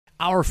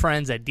our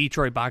friends at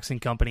Detroit Boxing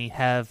Company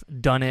have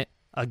done it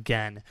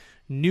again.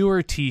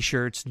 Newer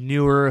t-shirts,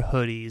 newer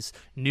hoodies,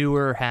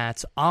 newer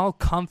hats, all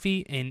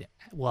comfy and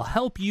will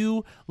help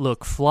you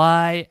look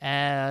fly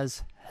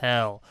as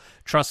hell.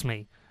 Trust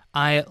me,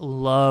 I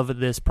love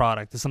this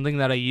product. It's something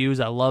that I use.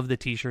 I love the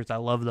t-shirts. I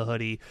love the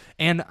hoodie.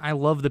 And I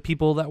love the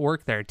people that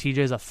work there. TJ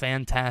is a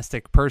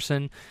fantastic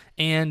person,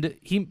 and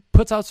he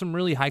puts out some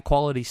really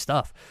high-quality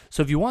stuff.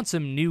 So if you want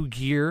some new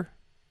gear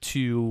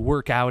to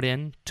work out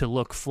in, to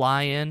look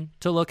fly in,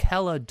 to look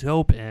hella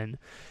dope in,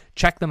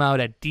 check them out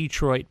at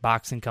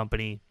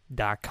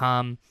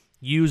DetroitBoxingCompany.com.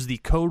 Use the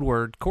code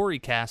word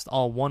CoreyCast,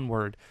 all one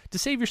word, to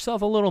save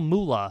yourself a little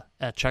moolah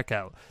at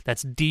checkout.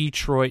 That's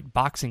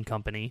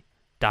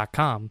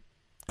DetroitBoxingCompany.com.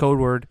 Code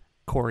word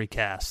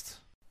CoreyCast.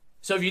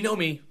 So if you know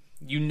me,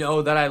 you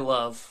know that I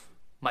love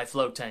my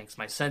float tanks,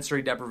 my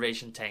sensory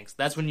deprivation tanks.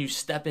 That's when you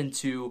step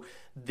into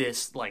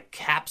this like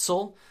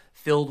capsule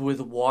filled with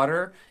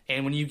water,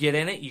 and when you get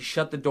in it, you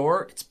shut the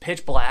door, it's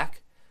pitch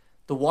black.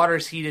 The water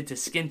is heated to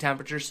skin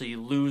temperature, so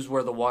you lose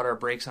where the water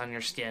breaks on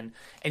your skin.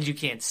 And you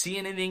can't see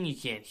anything, you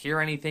can't hear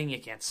anything, you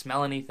can't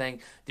smell anything.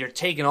 They're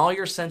taking all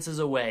your senses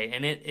away,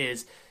 and it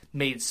is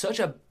made such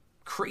a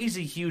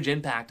crazy huge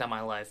impact on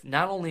my life.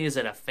 Not only is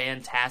it a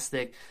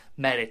fantastic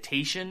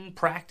meditation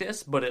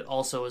practice, but it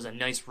also is a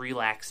nice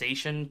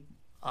relaxation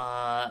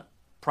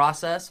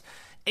process,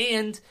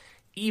 and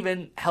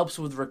even helps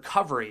with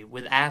recovery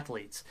with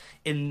athletes.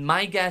 And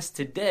my guest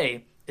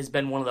today has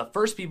been one of the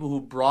first people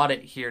who brought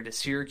it here to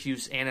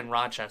Syracuse and in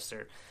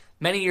Rochester.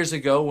 Many years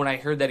ago, when I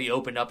heard that he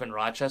opened up in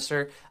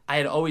Rochester, I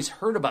had always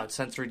heard about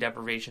sensory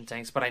deprivation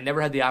tanks, but I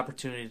never had the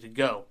opportunity to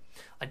go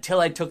until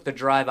I took the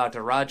drive out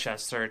to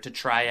Rochester to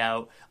try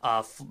out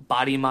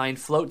Body Mind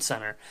Float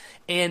Center.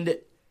 And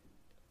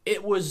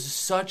it was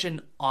such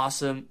an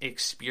awesome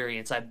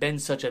experience. I've been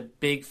such a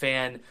big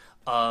fan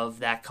of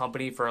that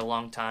company for a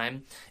long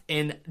time.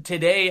 And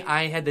today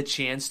I had the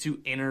chance to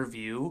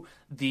interview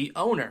the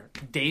owner,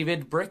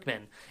 David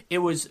Brickman. It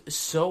was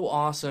so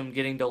awesome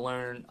getting to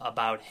learn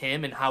about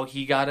him and how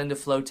he got into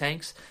float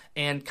tanks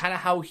and kind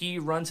of how he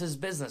runs his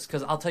business.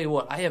 Because I'll tell you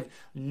what, I have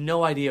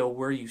no idea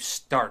where you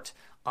start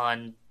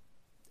on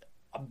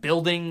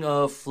building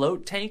a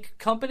float tank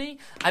company.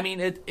 I mean,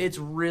 it's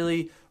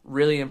really,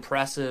 really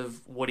impressive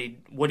what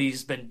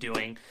he's been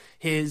doing.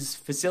 His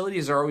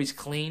facilities are always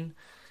clean.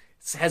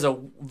 Has a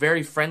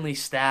very friendly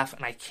staff,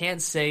 and I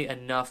can't say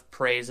enough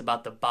praise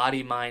about the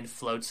Body Mind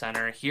Float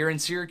Center here in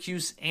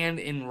Syracuse and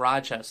in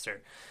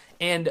Rochester.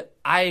 And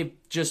I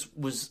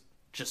was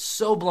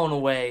so blown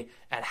away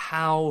at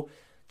how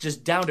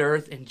just down to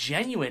earth and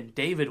genuine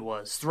David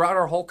was throughout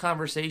our whole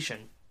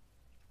conversation.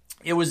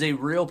 It was a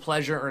real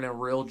pleasure and a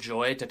real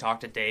joy to talk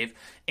to Dave,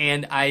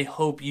 and I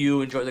hope you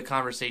enjoyed the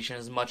conversation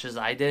as much as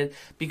I did,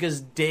 because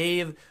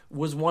Dave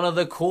was one of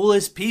the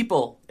coolest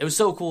people. It was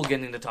so cool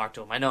getting to talk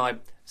to him. I know I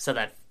said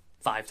that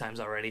 5 times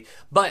already,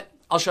 but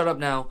I'll shut up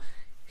now.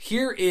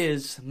 Here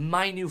is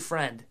my new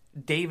friend,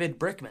 David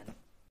Brickman.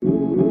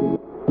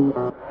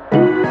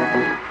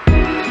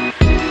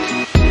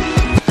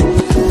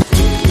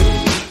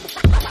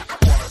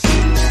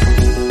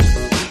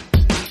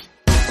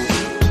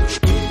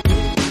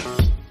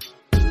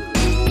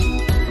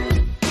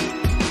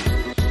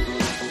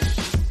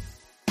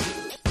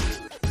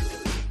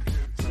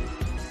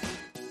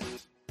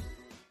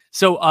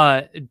 So,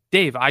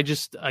 Dave, I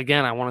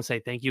want to say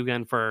thank you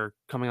again for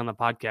coming on the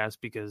podcast,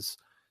 because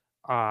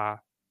for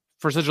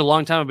such a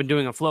long time I've been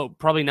doing a float,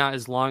 probably not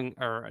as long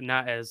or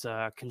not as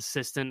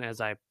consistent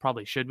as I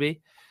probably should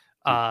be.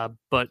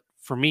 But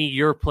for me,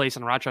 your place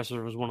in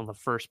Rochester was one of the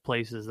first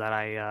places that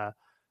I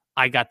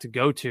got to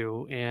go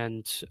to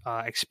and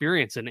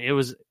experience, and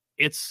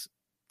it's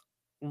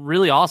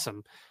really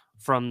awesome,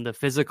 from the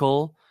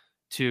physical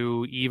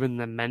to even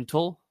the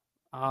mental.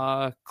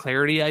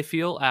 Clarity I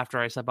feel after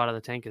I step out of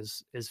the tank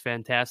is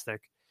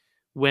fantastic.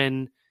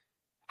 When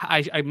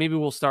I maybe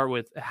we'll start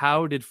with,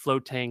 how did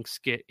float tanks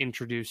get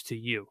introduced to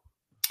you?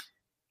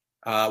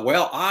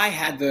 Well, I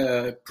had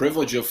the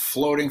privilege of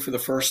floating for the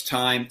first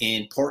time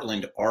in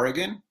Portland,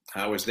 Oregon.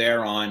 I was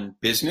there on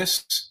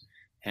business,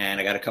 and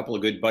I got a couple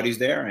of good buddies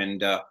there.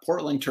 And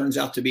Portland turns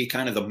out to be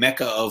kind of the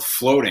mecca of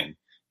floating,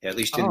 at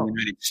least in the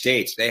United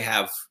States.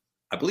 I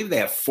believe they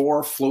have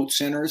 4 float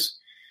centers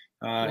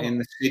in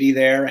the city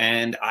there,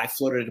 and I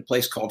floated at a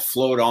place called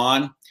Float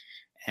On,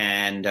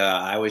 and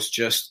I was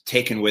just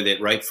taken with it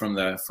right from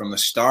the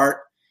start.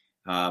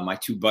 My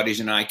 2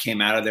 buddies and I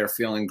came out of there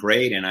feeling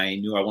great, and I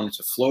knew I wanted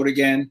to float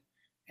again,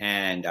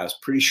 and I was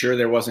pretty sure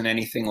there wasn't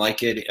anything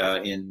like it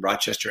in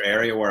Rochester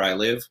area where I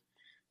live.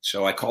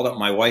 So I called up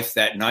my wife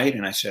that night,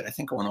 and I said, I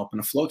think I want to open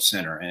a float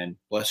center, and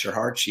bless her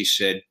heart, she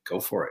said,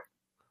 go for it.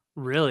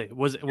 Really?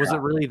 Was it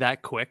really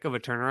that quick of a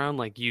turnaround?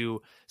 Like,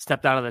 you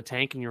stepped out of the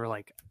tank and you were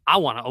like, I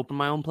want to open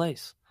my own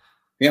place.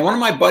 Yeah, one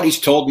of my buddies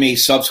told me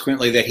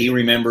subsequently that he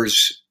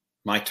remembers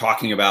my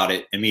talking about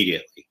it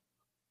immediately.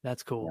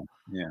 That's cool.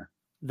 Yeah.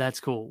 That's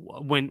cool.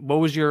 What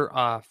was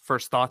your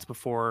first thoughts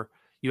before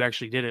you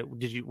actually did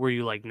it? Were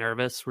you like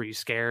nervous? Were you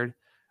scared?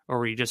 Or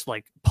were you just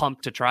like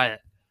pumped to try it?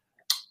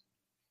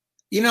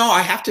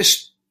 I have to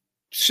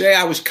say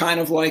I was kind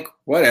of like,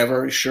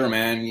 whatever, sure,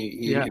 man.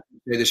 Yeah.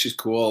 Say this is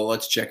cool.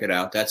 Let's check it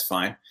out. That's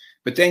fine.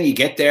 But then you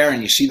get there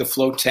and you see the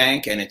float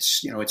tank, and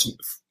it's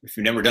if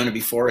you've never done it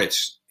before,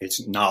 it's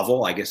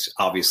novel, I guess,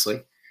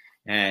 obviously,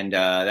 and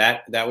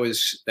that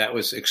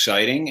was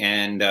exciting,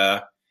 and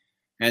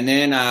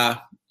then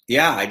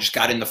yeah, I just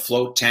got in the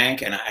float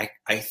tank, and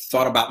I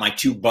thought about my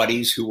two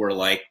buddies who were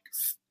like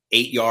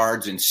 8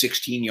 yards and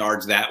 16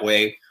 yards that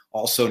way,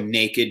 also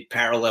naked,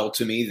 parallel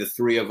to me, the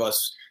three of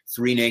us,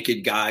 three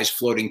naked guys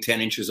floating 10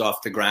 inches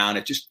off the ground.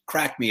 It just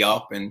cracked me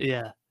up. And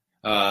Yeah.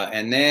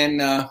 and then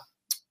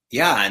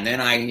and then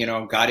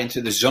I got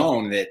into the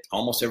zone that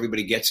almost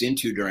everybody gets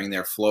into during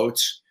their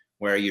floats,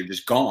 where you're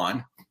just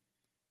gone.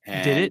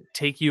 And Did it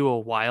take you a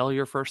while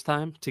your first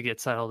time to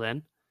get settled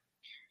in?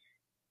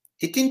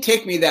 it didn't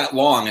take me that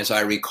long, as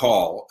I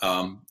recall.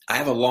 I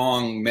have a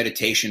long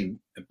meditation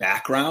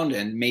background,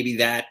 and maybe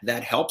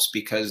that helps,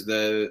 because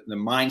the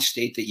mind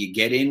state that you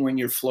get in when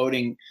you're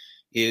floating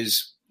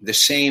is the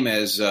same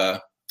as I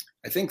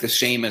think the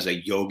same as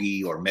a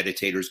yogi or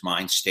meditator's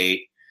mind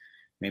state.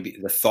 Maybe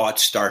the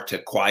thoughts start to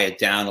quiet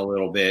down a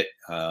little bit.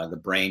 The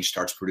brain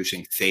starts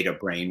producing theta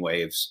brain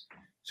waves.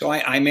 So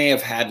I may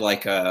have had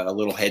like a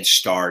little head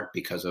start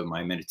because of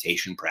my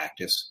meditation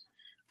practice.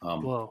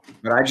 Whoa.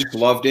 But I just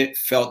loved it.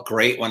 Felt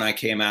great when I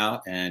came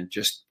out, and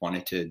just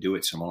wanted to do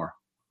it some more.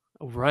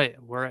 Right.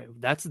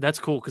 That's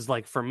cool. Cause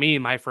like for me,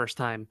 my first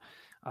time,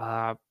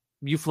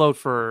 you float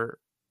for,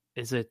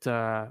 is it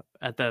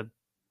at the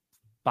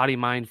Body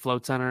Mind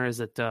Float Center? Is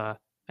it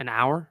an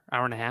hour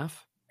and a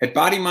half? At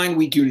Body Mind,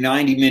 we do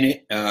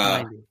 90-minute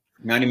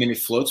 90.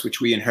 floats,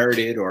 which we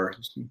inherited or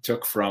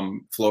took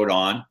from Float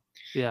On.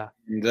 Yeah.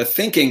 The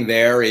thinking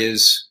there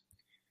is,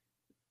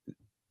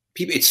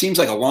 people, it seems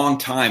like a long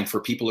time for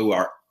people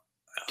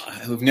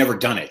who've never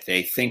done it.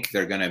 They think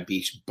they're going to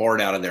be bored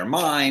out of their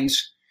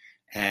minds.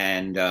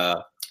 And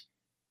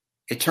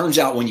it turns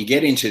out when you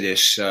get into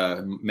this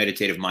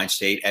meditative mind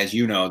state, as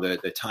you know,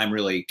 the time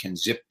really can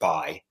zip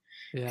by.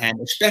 Yeah. And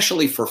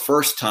especially for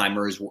first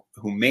timers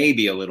who may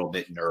be a little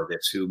bit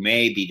nervous, who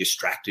may be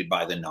distracted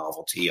by the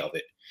novelty of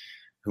it,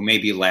 who may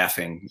be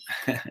laughing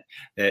at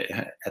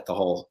the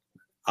whole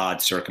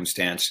odd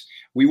circumstance,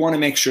 we want to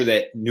make sure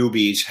that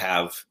newbies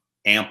have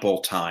ample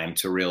time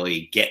to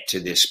really get to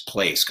this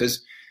place.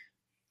 Because,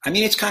 I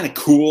mean, it's kind of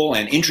cool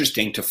and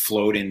interesting to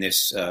float in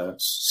this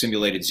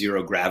simulated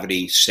zero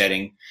gravity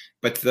setting.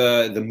 But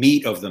the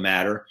meat of the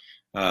matter,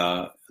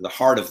 the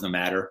heart of the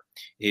matter,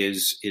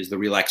 is the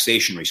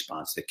relaxation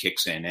response that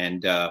kicks in.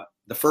 And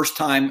the first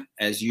time,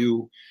 as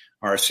you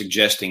are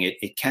suggesting,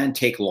 it can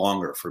take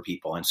longer for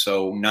people. And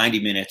so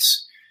 90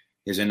 minutes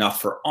is enough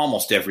for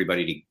almost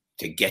everybody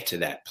to get to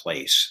that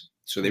place.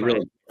 So they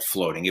really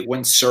floating. It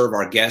wouldn't serve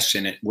our guests,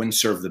 and it wouldn't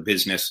serve the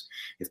business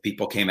if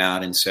people came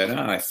out and said,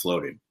 "Oh, I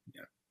floated."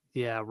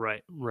 Yeah,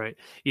 right.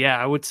 Yeah,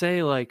 I would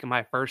say like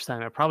my first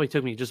time, it probably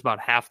took me just about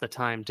half the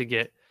time to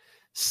get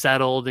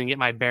settled and get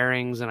my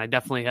bearings. And I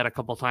definitely had a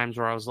couple times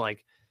where I was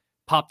like,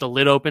 pop the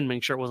lid open,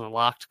 make sure it wasn't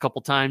locked a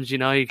couple times. You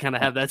kind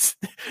of have that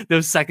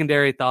those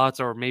secondary thoughts,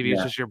 or maybe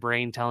it's just your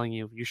brain telling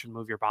you should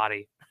move your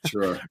body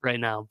right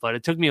now. But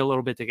it took me a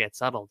little bit to get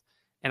settled.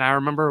 And I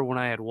remember when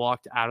I had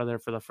walked out of there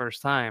for the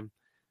first time,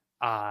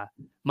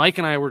 Mike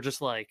and I were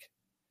just man,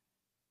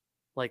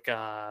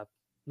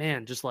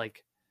 just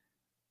like,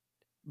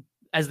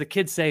 as the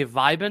kids say,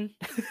 vibing.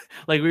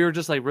 Like we were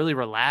just like really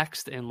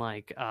relaxed and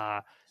like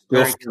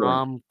very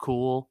calm,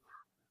 cool,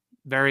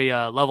 very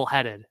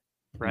level-headed,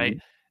 right?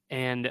 Mm-hmm.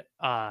 And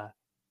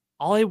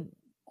all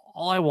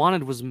I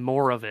wanted was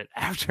more of it.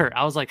 After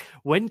I was like,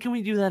 when can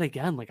we do that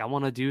again? Like I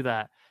want to do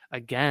that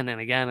again and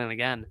again and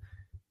again.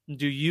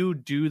 Do you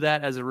do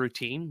that as a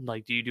routine?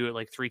 Like, do you do it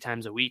like 3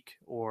 times a week?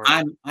 Or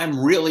I'm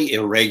really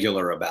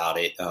irregular about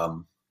it.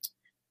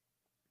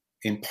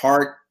 In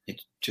part,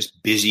 it's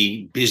just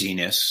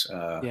busyness.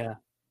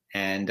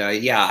 And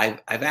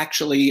I've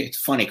actually, it's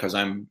funny because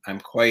I'm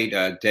quite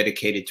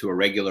dedicated to a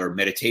regular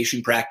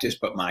meditation practice,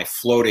 but my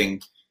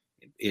floating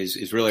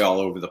is really all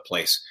over the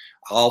place.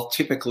 I'll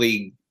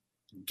typically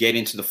get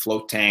into the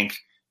float tank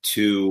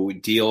to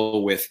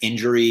deal with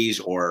injuries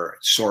or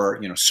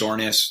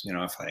soreness,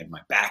 if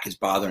my back is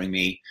bothering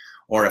me,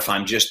 or if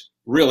I'm just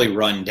really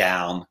run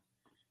down,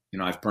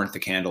 I've burnt the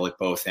candle at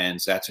both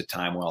ends. That's a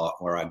time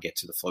where I get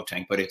to the float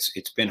tank, but it's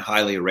been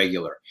highly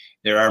irregular.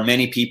 There are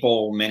many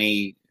people,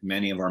 many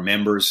of our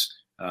members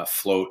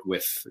float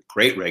with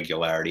great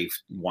regularity,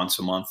 once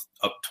a month,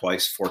 up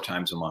twice, 4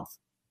 times a month.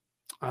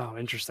 Oh,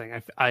 interesting.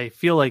 I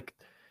feel like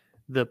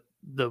the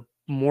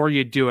more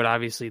you do it,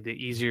 obviously, the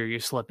easier you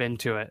slip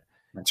into it.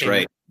 That's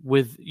right.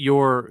 With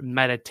your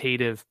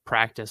meditative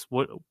practice,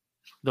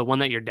 the one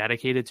that you're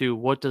dedicated to,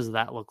 what does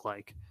that look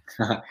like?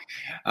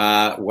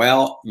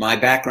 Well, my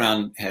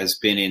background has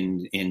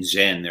been in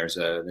Zen. There's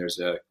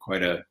a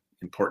quite a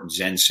important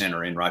Zen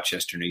center in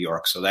Rochester, New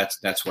York. So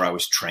that's where I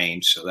was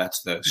trained. So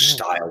that's the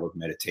style of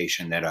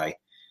meditation that I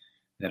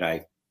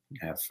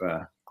have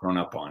grown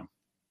up on.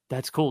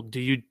 That's cool.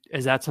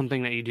 Is that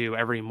something that you do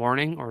every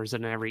morning, or is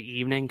it an every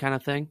evening kind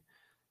of thing?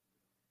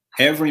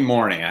 Every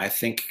morning. I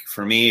think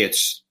for me,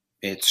 it's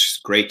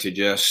great to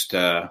just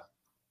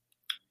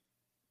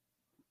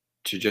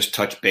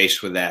touch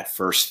base with that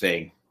first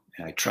thing.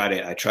 I try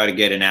to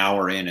get an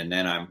hour in, and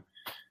then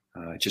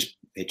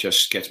it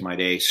just gets my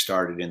day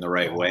started in the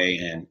right way.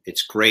 And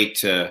it's great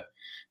to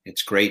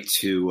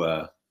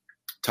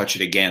touch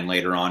it again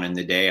later on in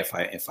the day if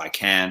I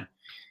can,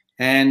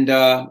 and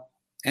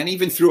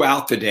even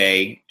throughout the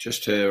day,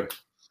 just to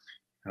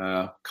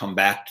come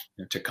back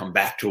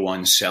to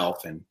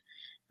oneself, and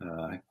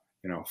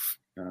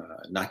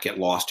not get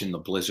lost in the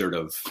blizzard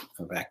of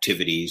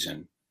activities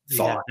and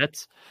thought. Yeah,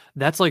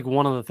 that's like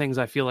one of the things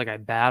I feel like I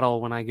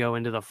battle when I go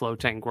into the flow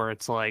tank, where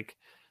it's like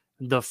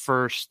the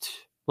first,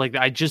 like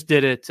I just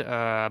did it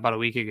about a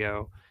week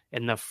ago,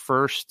 and the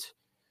first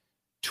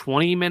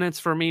 20 minutes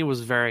for me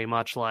was very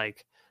much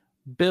like,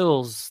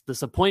 bills,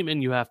 this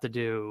appointment you have to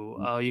do.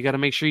 You got to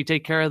make sure you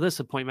take care of this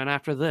appointment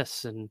after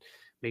this, and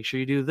make sure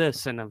you do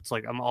this. And it's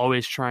like I'm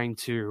always trying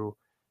to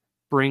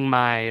bring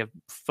my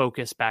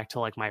focus back to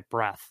like my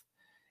breath.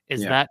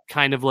 Is that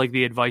kind of like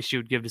the advice you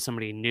would give to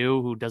somebody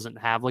new who doesn't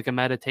have like a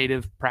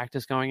meditative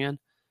practice going in?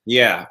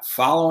 Yeah,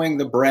 following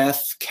the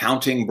breath,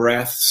 counting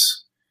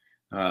breaths.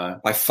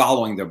 By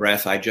following the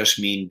breath, I just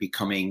mean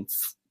becoming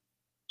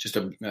just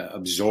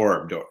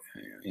absorbed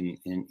in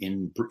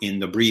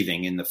the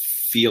breathing, in the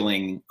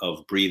feeling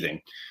of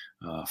breathing.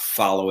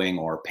 Following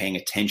or paying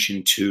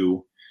attention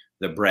to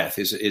the breath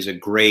is a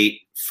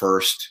great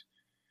first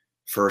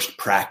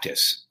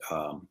practice.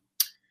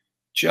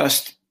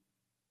 Just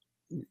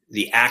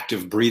the act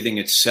of breathing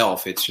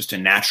itself, it's just a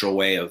natural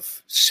way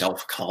of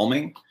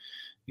self-calming.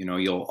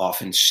 You'll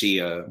often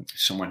see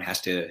someone has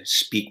to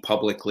speak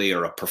publicly,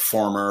 or a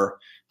performer,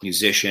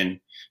 musician.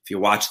 If you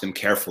watch them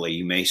carefully,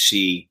 you may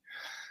see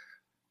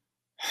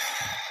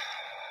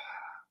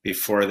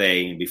before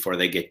they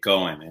get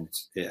going. And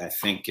I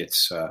think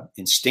it's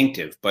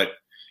instinctive, but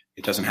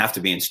it doesn't have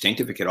to be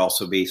instinctive. It could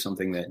also be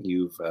something that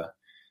you've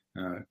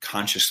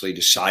consciously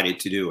decided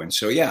to do. And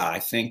so, I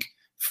think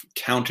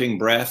counting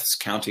breaths,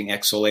 counting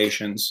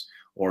exhalations,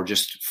 or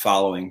just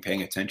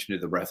paying attention to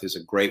the breath is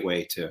a great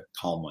way to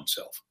calm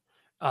oneself.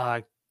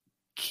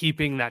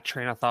 Keeping that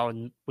train of thought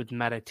with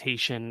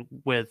meditation,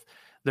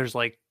 there's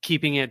like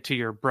keeping it to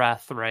your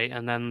breath, right?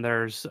 And then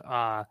there's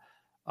a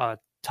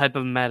type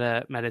of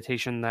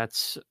meditation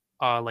that's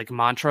like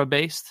mantra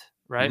based,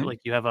 right? Mm-hmm. Like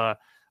you have a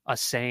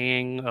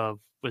saying of,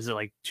 was it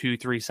like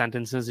 2-3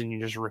 sentences, and you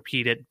just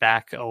repeat it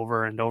back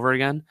over and over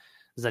again?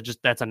 Is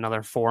that's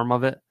another form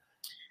of it?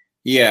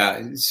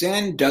 Yeah,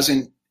 Zen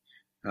doesn't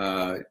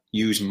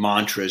use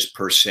mantras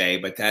per se,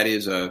 but that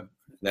is a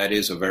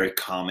very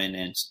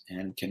common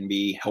and can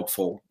be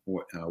helpful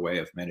way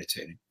of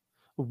meditating.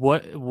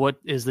 What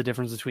is the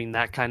difference between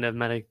that kind of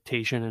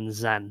meditation and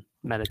Zen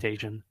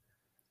meditation?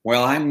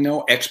 Well, I'm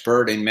no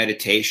expert in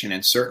meditation,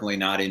 and certainly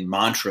not in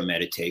mantra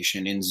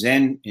meditation. In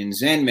Zen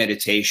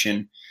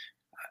meditation,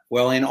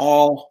 well, in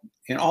all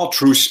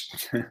true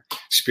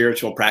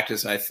spiritual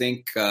practice, I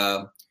think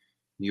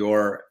you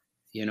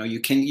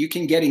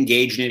can get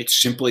engaged in it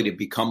simply to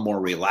become more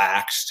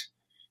relaxed.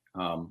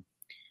 But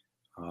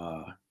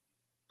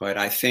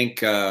I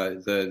think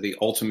the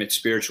ultimate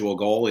spiritual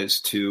goal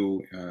is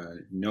to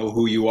know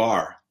who you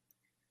are,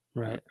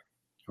 right?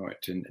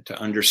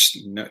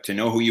 To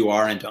know who you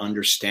are, and to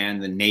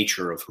understand the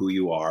nature of who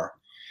you are.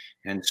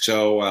 And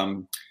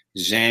so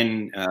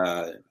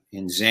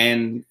in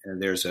Zen,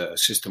 there's a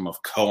system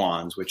of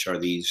koans, which are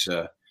these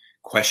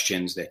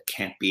questions that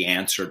can't be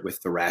answered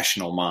with the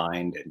rational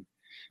mind, and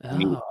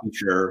you need a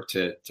teacher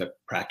to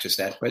practice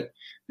that. But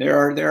there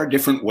are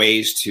different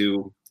ways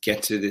to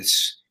get to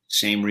this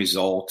same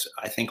result.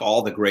 I think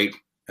all the great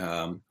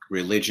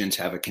religions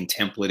have a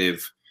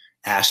contemplative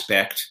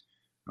aspect.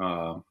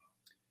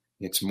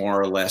 It's more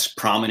or less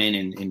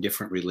prominent in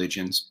different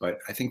religions, but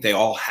I think they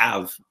all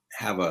have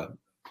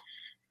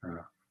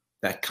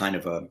that kind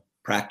of a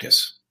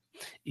practice.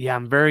 Yeah,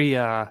 I'm very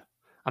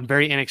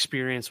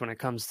inexperienced when it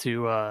comes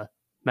to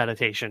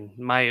meditation.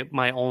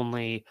 My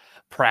only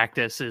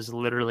practice is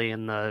literally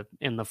in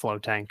the flow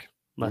tank.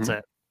 That's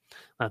it.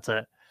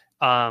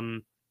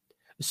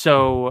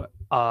 So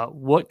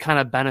what kind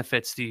of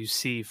benefits do you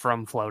see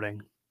from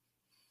floating?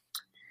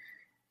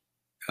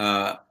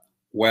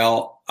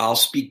 Well, I'll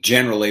speak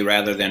generally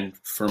rather than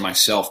for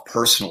myself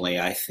personally.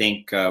 I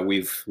think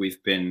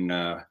we've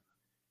been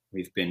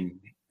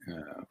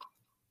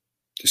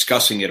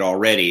discussing it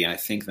already. I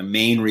think the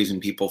main reason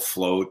people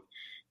float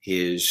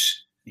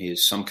is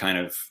some kind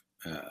of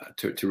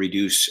to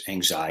reduce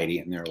anxiety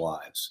in their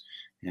lives,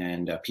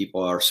 and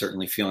people are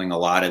certainly feeling a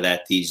lot of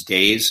that these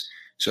days.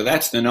 So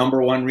that's the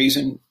number one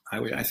reason.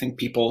 I think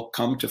people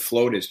come to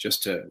float is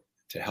just to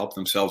help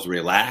themselves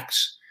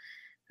relax.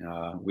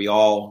 We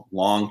all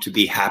long to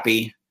be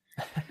happy,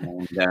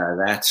 and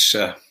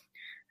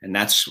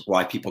that's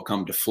why people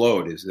come to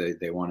float. Is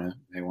they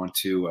want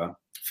to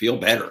feel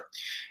better,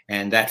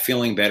 and that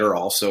feeling better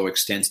also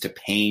extends to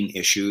pain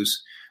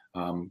issues.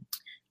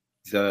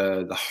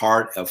 The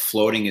heart of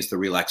floating is the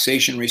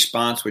relaxation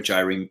response, which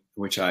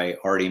I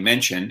already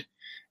mentioned,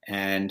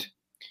 and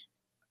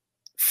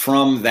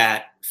from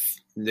that,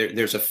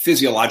 there's a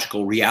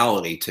physiological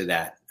reality to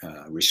that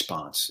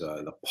response.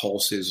 The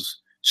pulse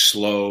is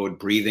slowed,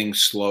 breathing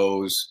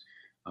slows,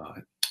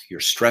 your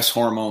stress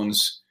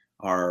hormones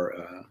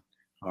are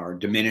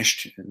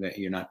diminished. That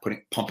you're not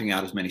pumping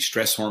out as many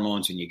stress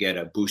hormones, and you get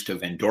a boost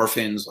of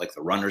endorphins, like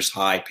the runner's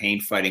high,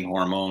 pain-fighting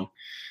hormone.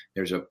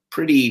 There's a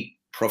pretty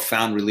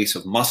profound release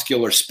of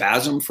muscular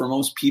spasm for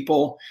most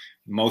people,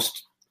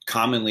 most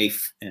commonly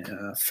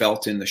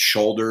felt in the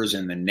shoulders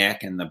and the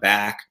neck and the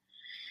back.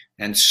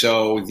 And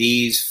so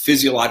these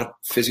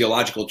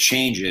physiological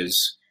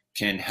changes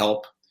can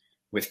help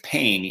with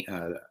pain.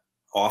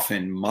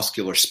 Often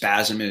muscular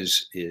spasm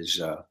is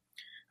a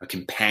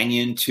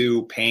companion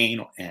to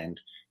pain and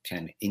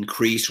can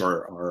increase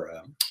or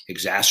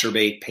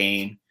exacerbate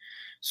pain.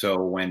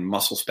 So when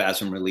muscle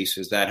spasm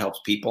releases, that helps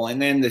people.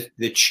 And then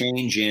the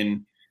change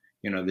in,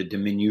 the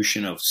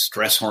diminution of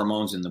stress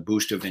hormones and the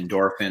boost of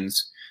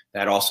endorphins,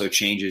 that also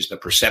changes the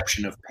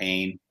perception of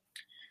pain.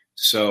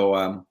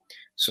 So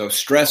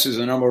stress is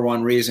the number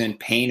one reason.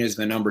 Pain is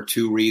the number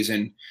two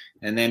reason.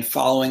 And then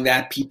following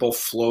that, people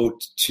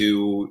float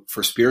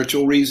for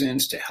spiritual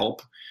reasons, to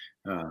help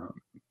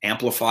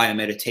amplify a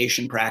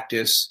meditation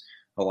practice.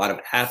 A lot of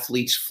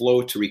athletes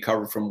float to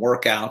recover from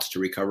workouts, to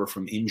recover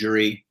from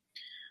injury.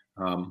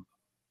 I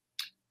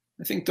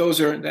think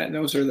those are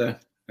the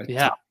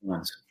top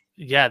ones.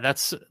 Yeah,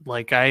 that's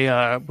like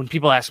when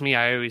people ask me,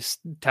 I always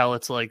tell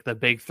it's like the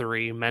big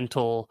three: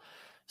 mental,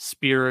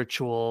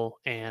 spiritual,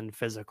 and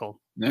physical.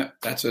 Yeah,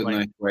 that's a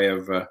nice way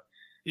of.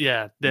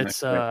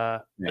 That's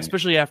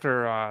especially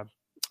after I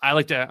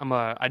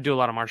do a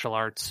lot of martial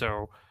arts,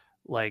 so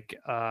like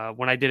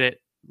when I did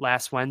it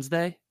last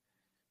Wednesday,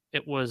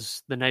 it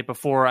was the night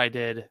before I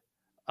did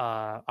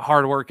a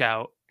hard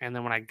workout, and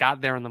then when I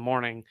got there in the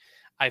morning,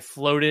 I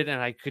floated,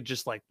 and I could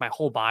just my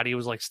whole body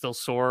was still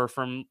sore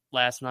from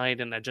last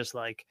night. And I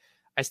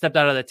stepped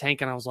out of the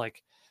tank and I was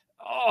like,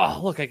 oh,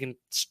 look, I can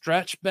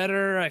stretch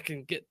better. I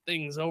can get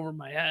things over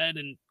my head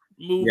and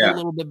move a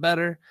little bit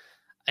better.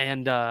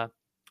 And I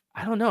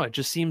don't know. It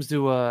just seems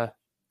to, I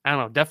don't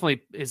know,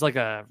 definitely is like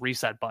a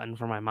reset button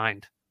for my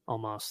mind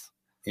almost.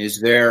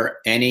 Is there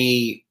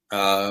any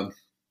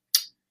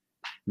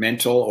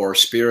mental or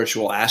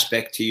spiritual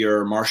aspect to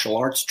your martial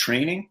arts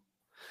training?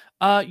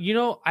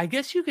 I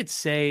guess you could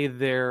say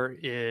there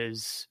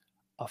is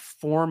a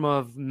form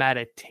of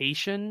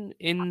meditation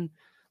in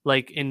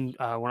when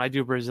I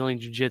do Brazilian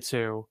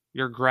Jiu-Jitsu,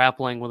 you're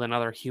grappling with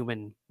another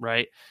human,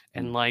 right?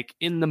 And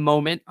in the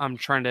moment, I'm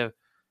trying to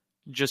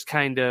just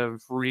kind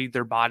of read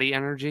their body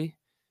energy.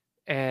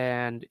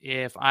 And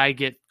if I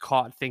get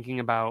caught thinking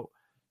about,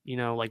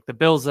 the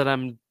bills that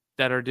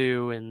are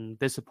due, and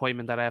this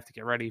appointment that I have to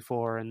get ready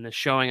for, and the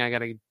showing I got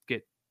to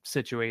get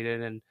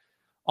situated, and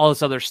all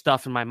this other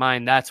stuff in my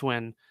mind, that's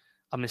when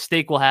a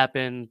mistake will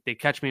happen. They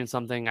catch me in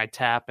something, I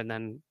tap, and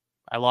then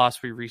I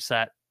lost, we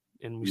reset,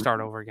 and we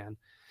start over again.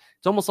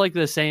 It's almost like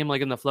the same,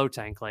 in the float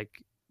tank,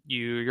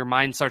 your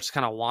mind starts to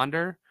kind of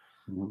wander,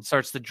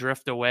 starts to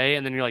drift away.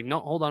 And then you're like, no,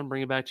 hold on,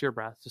 bring it back to your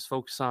breath. Just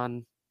focus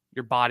on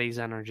your body's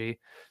energy.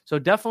 So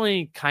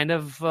definitely kind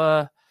of,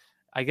 I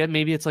guess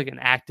maybe it's like an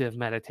active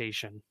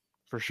meditation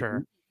for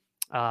sure.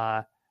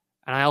 And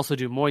I also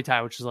do Muay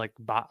Thai, which is like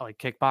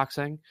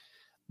kickboxing.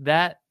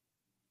 That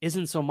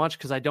isn't so much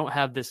because I don't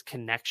have this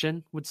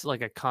connection, which is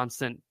like a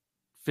constant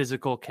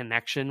physical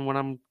connection when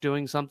I'm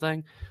doing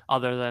something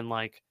other than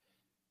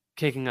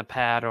kicking a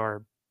pad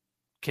or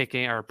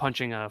kicking or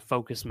punching a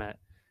focus mat.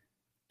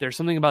 There's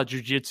something about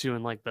jiu-jitsu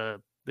and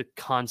the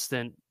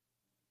constant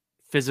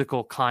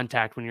physical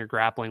contact when you're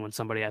grappling with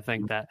somebody, I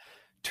think that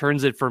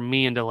turns it for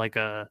me into like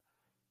a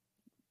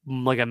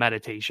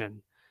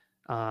meditation.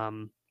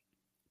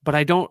 But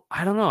I don't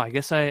know. I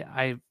guess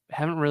I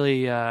haven't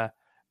really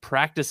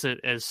practiced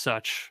it as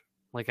such.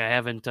 I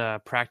haven't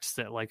practiced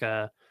it like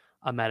a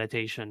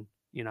meditation,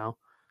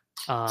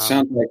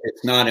 Sounds like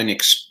it's not an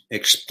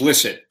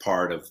explicit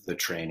part of the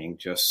training,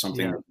 just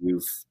something that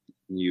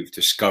you've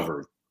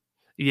discovered.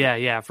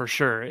 Yeah, for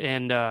sure.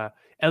 And at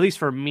least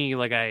for me,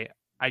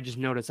 I just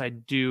noticed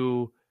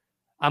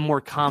I'm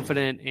more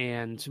confident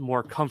and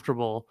more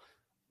comfortable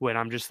when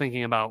I'm just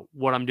thinking about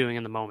what I'm doing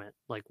in the moment.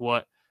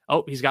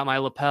 He's got my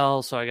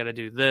lapel, so I got to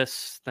do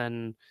this.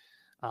 Then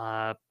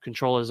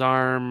control his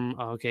arm.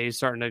 Okay, he's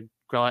starting to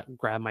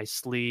grab my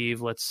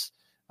sleeve. Let's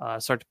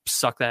start to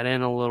suck that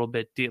in a little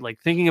bit.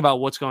 Thinking about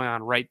what's going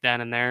on right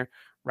then and there,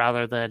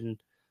 rather than,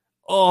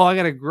 oh, I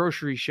got a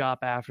grocery shop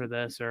after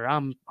this, or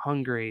I'm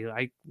hungry.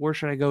 Where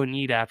should I go and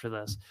eat after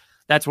this?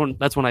 That's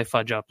when I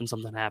fudge up and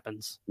something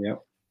happens. Yeah.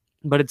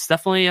 But it's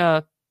definitely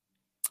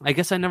I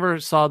guess I never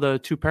saw the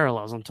two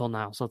parallels until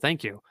now. So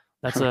thank you.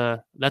 That's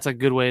a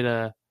good way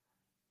to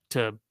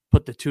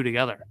put the two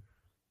together.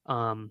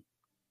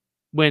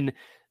 When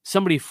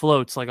somebody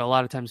floats, a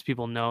lot of times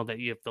people know that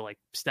you have to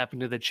step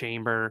into the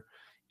chamber.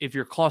 If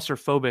you're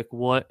claustrophobic,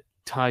 what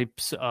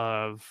types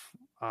of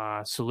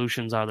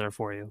solutions are there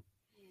for you?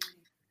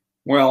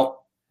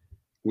 Well,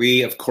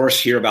 we of course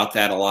hear about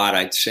that a lot.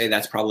 I'd say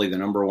that's probably the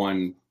number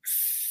one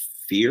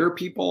fear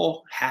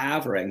people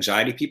have or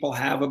anxiety people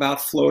have about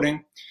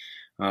floating.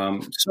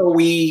 So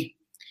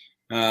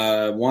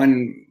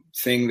one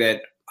thing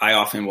that I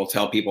often will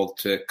tell people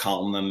to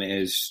calm them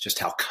is just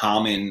how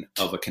common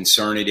of a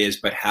concern it is,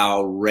 but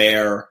how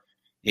rare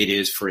it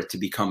is for it to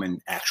become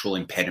an actual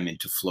impediment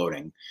to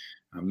floating.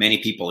 Many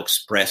people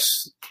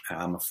express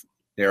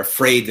they're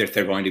afraid that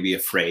they're going to be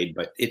afraid,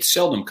 but it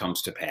seldom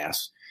comes to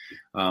pass.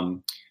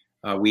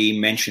 We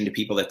mention to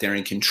people that they're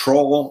in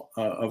control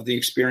of the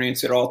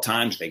experience at all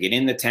times. They get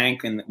in the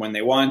tank when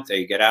they want.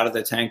 They get out of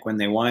the tank when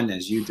they want.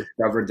 As you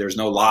discovered, there's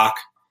no lock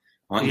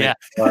on the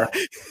door.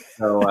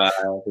 So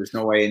there's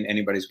no way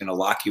anybody's going to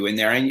lock you in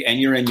there.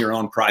 And you're in your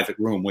own private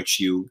room,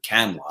 which you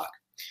can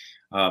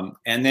lock.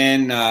 And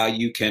then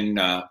you can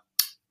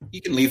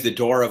leave the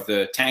door of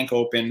the tank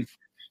open.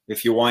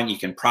 If you want, you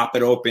can prop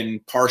it open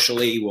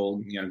partially. We'll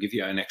give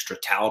you an extra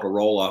towel to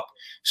roll up.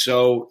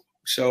 So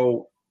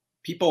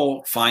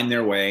people find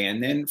their way.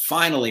 And then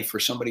finally, for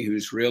somebody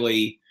who's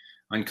really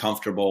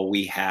uncomfortable,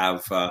 we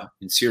have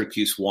in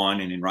Syracuse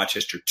 1 and in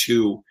Rochester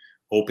 2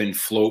 open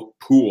float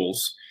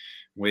pools,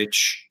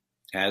 which,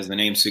 as the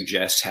name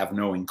suggests, have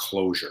no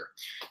enclosure.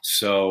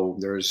 So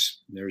there's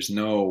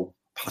no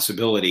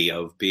possibility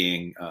of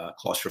being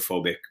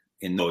claustrophobic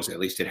in those. At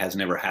least it has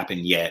never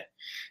happened yet.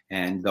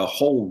 And the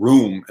whole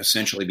room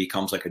essentially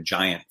becomes like a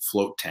giant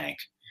float tank.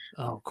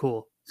 Oh,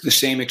 cool. The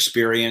same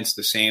experience,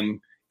 the same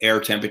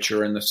air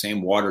temperature and the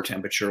same water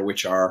temperature,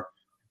 which are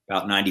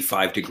about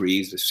 95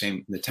 degrees,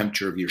 the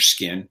temperature of your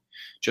skin,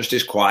 just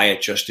as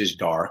quiet, just as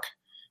dark.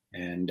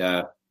 And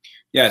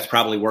it's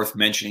probably worth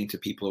mentioning to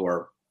people who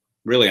are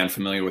really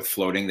unfamiliar with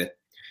floating that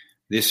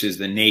this is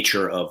the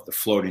nature of the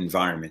float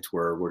environment,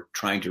 where we're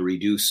trying to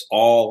reduce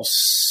all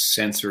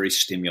sensory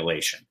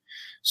stimulation.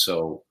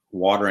 So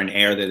water and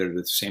air that are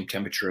the same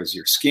temperature as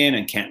your skin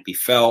and can't be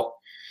felt.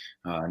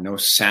 No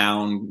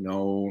sound,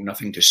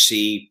 nothing to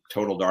see,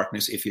 total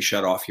darkness if you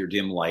shut off your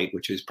dim light,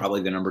 which is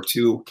probably the number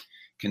 2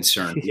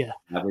 concern.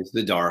 That is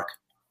the dark.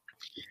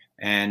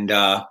 And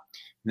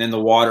then the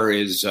water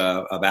is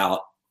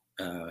about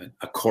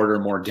a quarter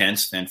more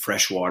dense than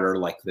fresh water,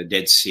 like the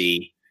Dead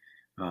Sea.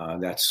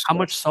 That's how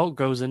much salt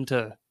goes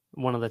into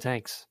one of the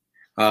tanks?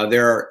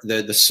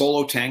 The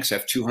solo tanks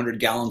have 200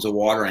 gallons of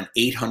water and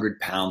 800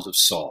 pounds of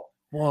salt.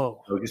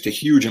 Whoa. So just a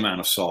huge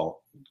amount of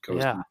salt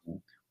goes in.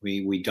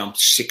 We dumped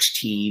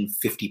 16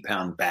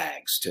 50-pound fill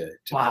to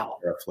wow.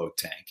 our float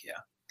tank. Yeah.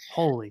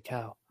 Holy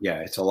cow.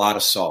 Yeah, it's a lot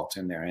of salt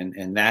in there,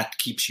 and that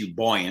keeps you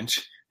buoyant,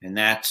 and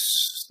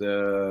that's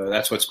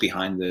what's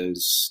behind the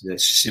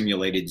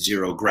simulated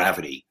zero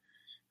gravity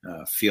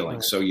feeling.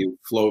 Right. So you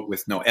float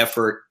with no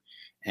effort,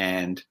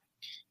 and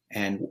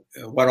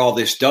what all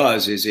this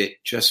does is it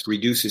just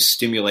reduces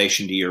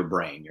stimulation to your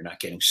brain. You're not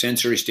getting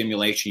sensory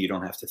stimulation. You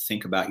don't have to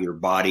think about your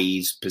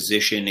body's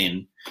position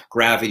in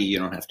gravity. You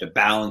don't have to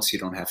balance. You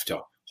don't have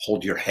to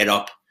hold your head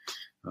up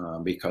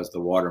because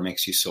the water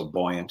makes you so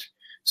buoyant.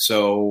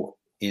 So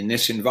in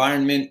this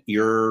environment,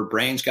 your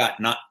brain's got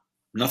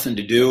nothing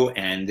to do,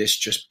 and this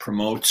just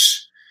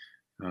promotes,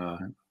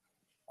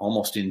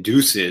 almost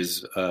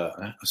induces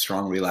a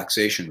strong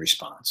relaxation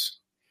response.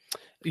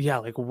 Yeah,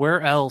 like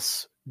where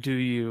else do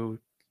you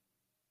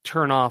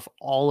turn off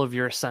all of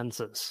your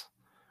senses,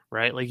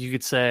 right? Like you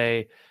could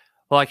say,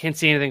 well, I can't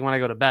see anything when I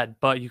go to bed,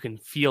 but you can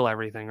feel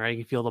everything, right?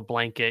 You can feel the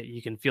blanket, you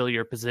can feel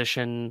your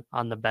position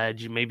on the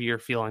bed. Maybe you're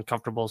feeling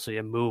uncomfortable, so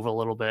you move a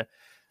little bit,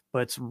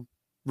 but it's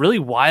really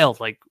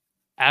wild. Like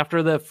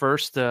after the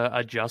first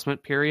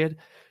adjustment period,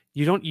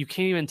 you can't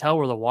even tell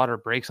where the water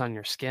breaks on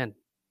your skin.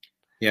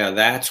 Yeah,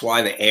 that's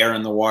why the air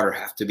and the water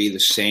have to be the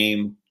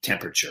same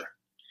temperature.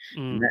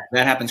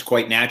 That happens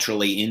quite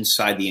naturally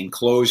inside the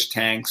enclosed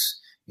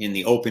tanks. In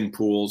the open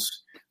pools,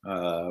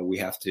 we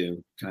have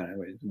to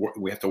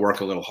work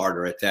a little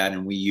harder at that,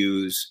 and we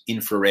use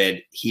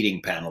infrared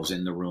heating panels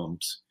in the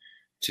rooms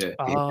to hit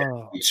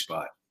that sweet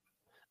spot.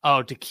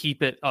 Oh, to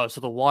keep it. Oh, so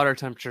the water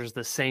temperature is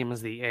the same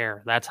as the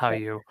air. That's how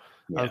you.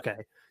 Yeah. Okay,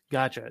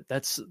 gotcha.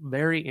 That's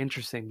very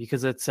interesting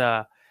because it's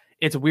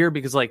weird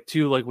because like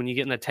when you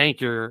get in the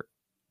tank, you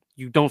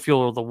don't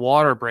feel the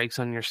water breaks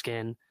on your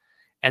skin.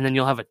 And then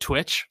you'll have a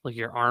twitch, like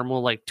your arm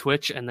will like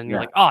twitch, and then you're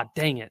like, oh,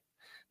 dang it.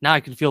 Now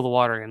I can feel the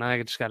water, and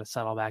I just got to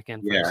settle back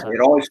in. Yeah,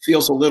 it always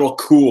feels a little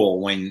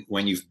cool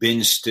when you've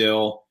been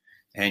still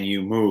and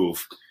you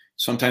move.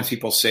 Sometimes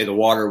people say the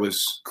water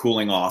was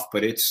cooling off,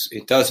 but it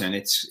doesn't.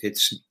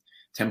 Its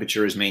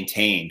temperature is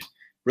maintained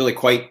really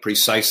quite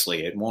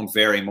precisely. It won't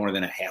vary more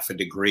than a half a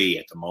degree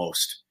at the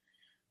most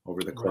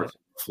over the course of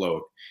the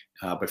float.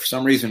 But for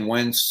some reason,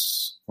 when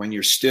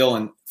you're still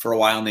and for a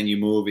while and then you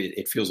move,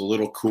 it feels a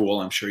little cool.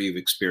 I'm sure you've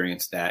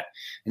experienced that.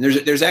 And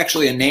there's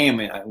actually a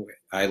name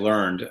I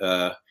learned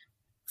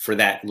for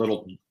that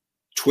little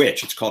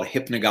twitch. It's called a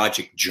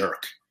hypnagogic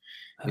jerk.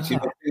 It's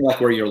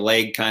like where your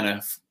leg kind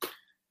of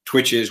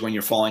twitches when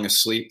you're falling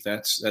asleep.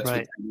 That's right. What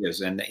that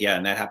is. And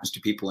and that happens to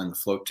people in the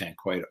float tank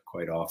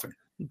quite often.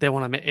 They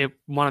want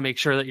to make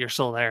sure that you're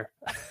still there.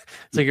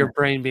 It's like your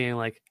brain being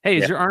like, "Hey,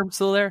 is your arm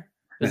still there?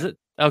 Is it?"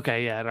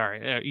 Okay, yeah, all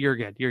right. You're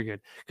good.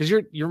 Because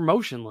you're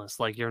motionless.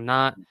 Like you're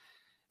not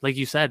like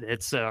you said,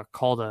 it's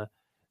called a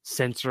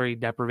sensory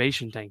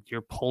deprivation tank.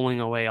 You're pulling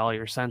away all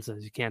your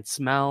senses. You can't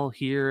smell,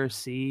 hear,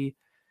 see,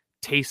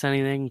 taste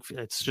anything.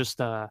 It's just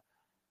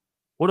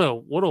what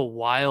a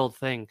wild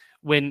thing.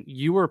 When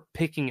you were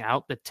picking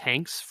out the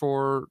tanks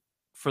for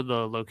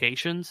the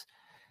locations,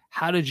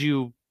 how did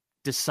you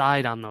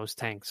decide on those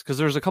tanks? Because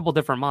there's a couple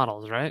different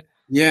models, right?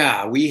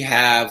 Yeah, we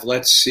have,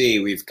 let's see,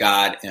 we've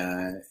got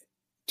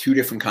two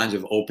different kinds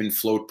of open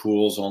float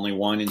pools, only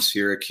one in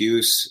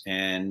Syracuse.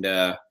 And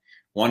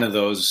one of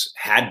those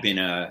had been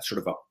a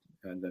sort of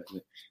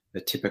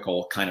the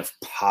typical kind of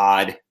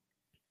pod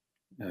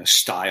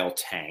style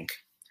tank,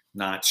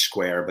 not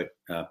square,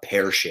 but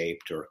pear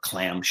shaped or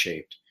clam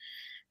shaped.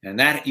 And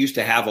that used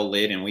to have a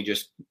lid, and we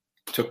just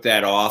took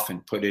that off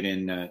and put it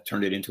in,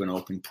 turned it into an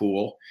open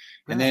pool.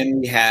 And then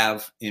we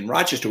have in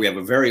Rochester, we have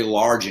a very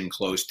large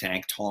enclosed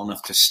tank, tall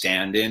enough to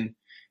stand in.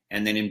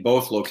 And then in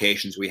both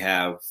locations, we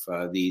have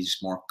these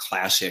more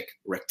classic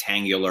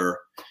rectangular,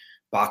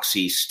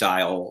 boxy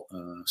style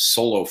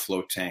solo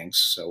float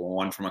tanks. So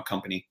one from a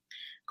company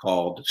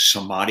called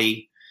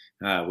Samadhi,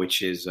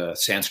 which is a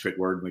Sanskrit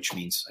word which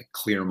means a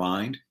clear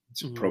mind.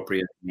 It's an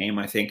appropriate name,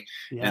 I think.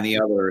 Yeah. And the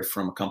other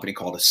from a company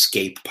called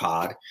Escape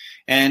Pod.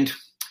 And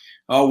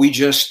we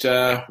just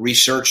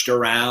researched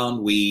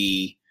around.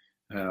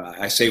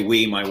 I say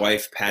we, my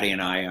wife, Patty,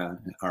 and I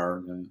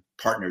are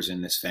partners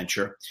in this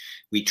venture.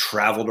 We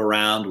traveled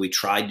around. We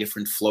tried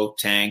different float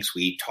tanks.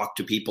 We talked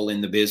to people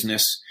in the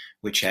business,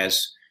 which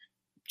has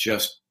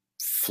just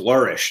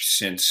flourished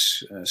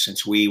since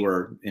we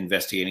were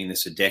investigating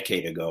this a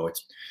decade ago.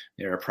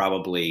 There are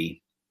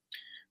probably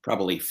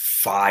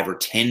 5 or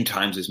 10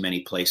 times as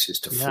many places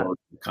to float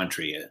in the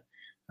country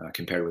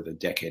compared with a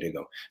decade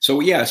ago. So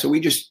we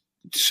just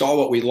saw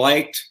what we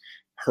liked,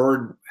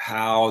 heard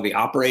how the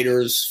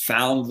operators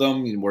found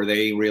them. Were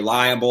they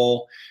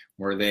reliable?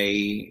 Were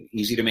they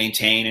easy to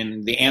maintain?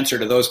 And the answer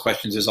to those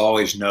questions is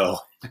always no.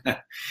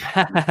 They're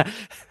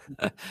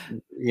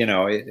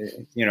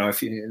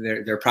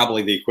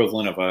probably the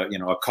equivalent of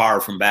a car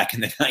from back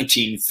in the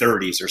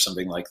 1930s or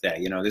something like that.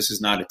 This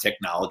is not a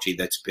technology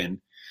that's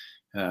been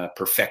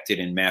perfected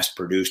and mass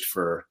produced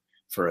for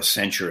a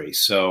century.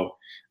 So,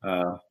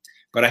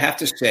 but I have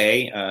to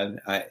say,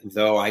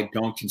 though I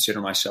don't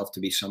consider myself to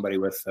be somebody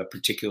with a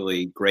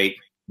particularly great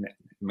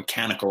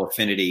mechanical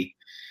affinity,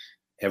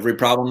 every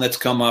problem that's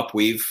come up,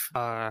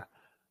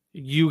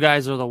 you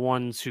guys are the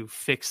ones who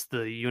fix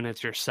the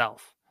units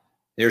yourself.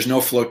 There's no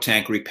float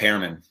tank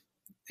repairman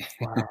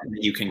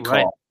you can call.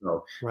 Right.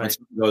 So when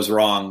something goes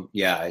wrong,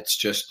 it's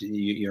just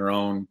your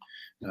own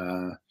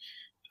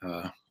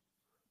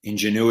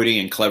ingenuity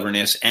and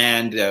cleverness.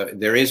 And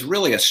there is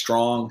really a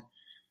strong,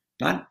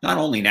 not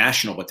only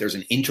national, but there's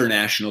an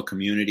international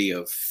community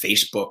of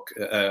Facebook,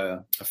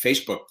 a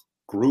Facebook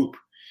group.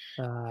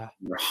 There are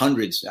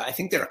hundreds. I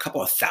think there are a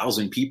couple of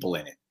thousand people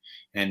in it,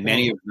 and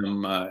many of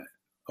them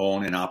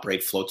own and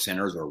operate float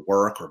centers or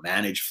work or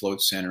manage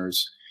float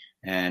centers.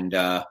 And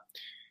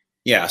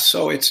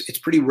so it's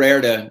pretty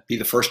rare to be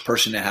the first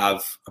person to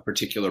have a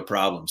particular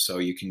problem. So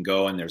you can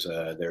go and there's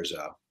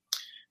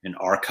an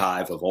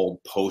archive of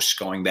old posts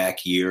going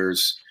back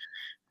years.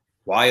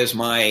 Why is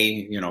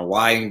my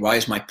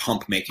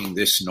pump making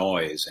this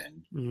noise?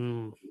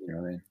 And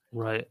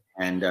right.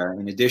 And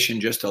in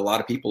addition, just a lot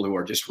of people who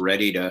are just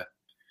ready to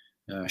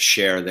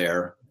share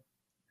their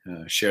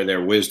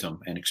wisdom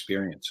and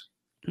experience.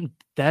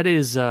 That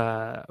is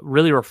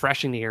really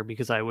refreshing to hear,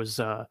 because I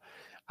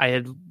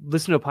had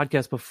listened to a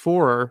podcast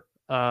before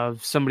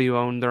of somebody who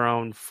owned their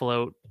own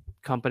float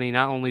company.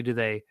 Not only do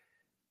they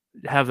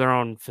have their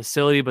own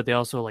facility, but they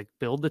also like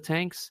build the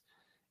tanks,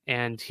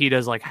 and he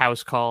does like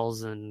house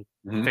calls and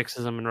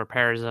fixes them and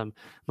repairs them.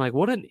 I'm like,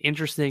 what an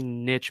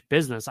interesting niche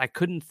business. I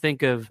couldn't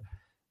think of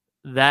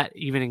that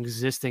even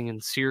existing in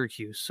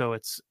Syracuse. So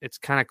it's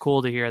kind of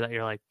cool to hear that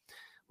you're like,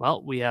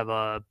 well, we have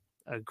a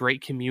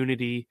great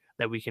community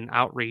that we can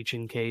outreach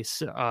in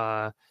case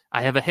I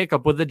have a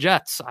hiccup with the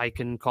Jets. I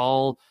can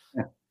call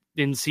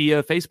and see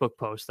a Facebook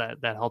post that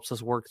helps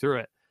us work through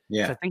it.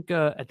 Yeah. So I think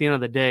at the end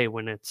of the day,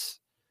 when it's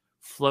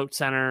float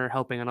center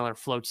helping another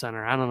float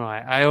center, I don't know,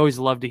 I always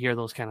love to hear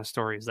those kind of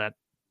stories that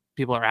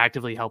people are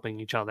actively helping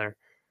each other.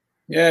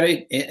 Yeah,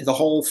 the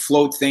whole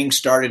float thing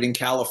started in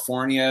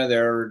California.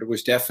 There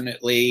was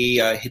definitely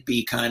a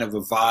hippie kind of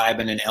a vibe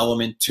and an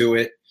element to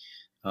it.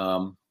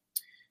 When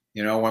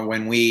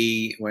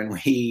we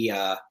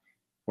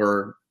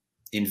were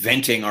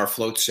inventing our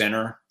float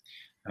center,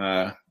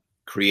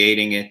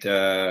 creating it,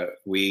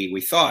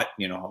 we thought,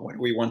 what do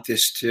we want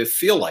this to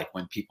feel like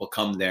when people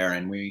come there?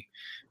 And we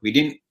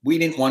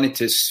didn't want it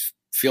to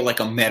feel like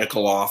a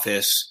medical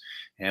office.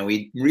 And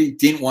we really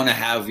didn't want to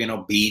have,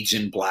 beads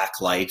and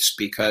black lights,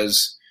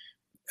 because,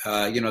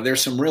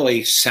 there's some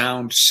really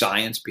sound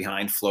science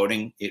behind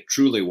floating. It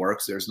truly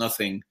works. There's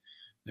nothing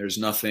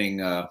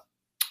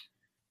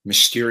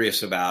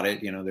mysterious about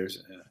it.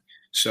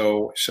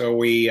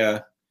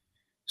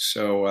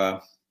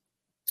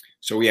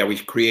 We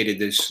created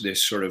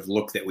this sort of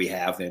look that we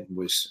have that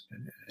was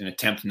an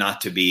attempt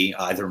not to be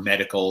either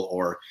medical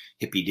or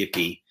hippy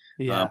dippy.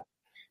 Yeah.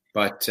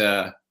 But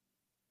I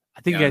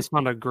think you guys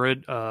found a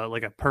good,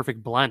 like a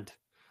perfect blend.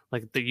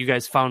 Like that you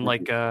guys found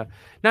like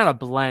not a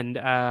blend.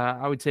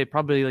 I would say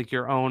probably like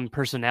your own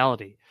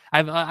personality.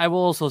 I will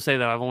also say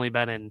that I've only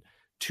been in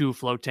 2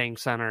 float tank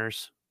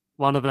centers.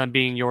 One of them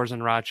being yours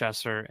in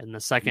Rochester, and the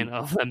second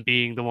of them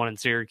being the one in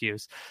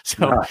Syracuse.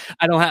 So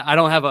I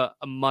don't have a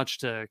much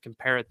to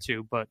compare it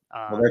to, but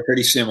well, they're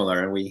pretty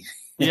similar, and we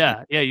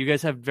yeah, you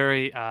guys have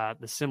very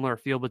the similar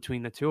feel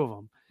between the two of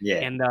them. yeah.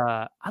 And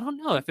I don't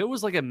know if it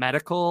was like a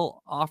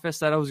medical office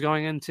that I was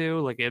going into,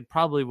 like it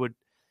probably would.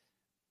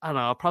 I don't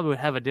know. It probably would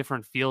have a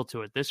different feel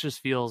to it. This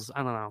just feels.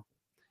 I don't know.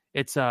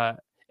 It's a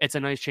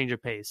nice change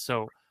of pace.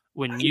 So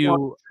when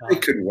you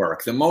it could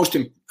work. The most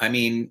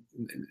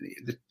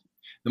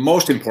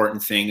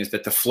important thing is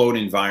that the float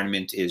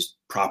environment is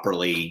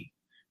properly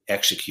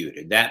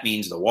executed. That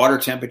means the water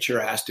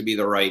temperature has to be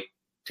the right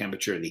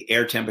temperature. The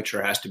air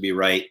temperature has to be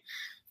right.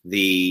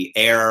 The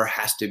air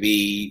has to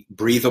be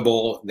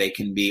breathable. They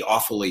can be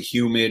awfully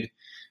humid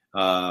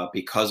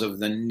because of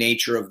the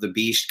nature of the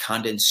beast.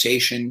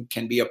 Condensation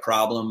can be a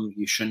problem.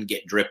 You shouldn't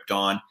get dripped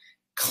on.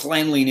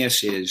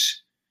 Cleanliness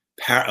is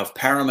of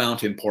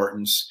paramount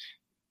importance.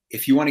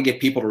 If you want to get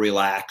people to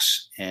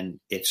relax and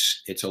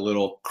it's a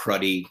little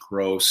cruddy,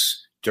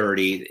 gross,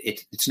 dirty,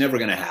 it's never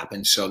going to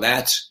happen. So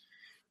that's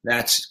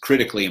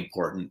critically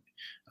important.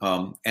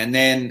 And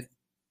then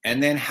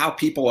how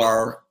people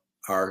are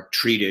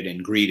treated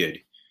and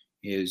greeted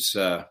is,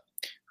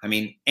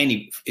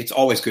 it's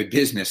always good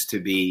business to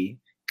be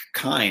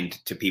kind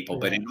to people,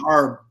 but in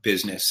our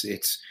business,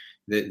 it's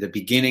the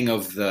beginning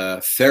of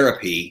the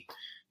therapy,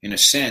 in a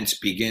sense,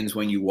 begins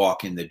when you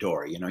walk in the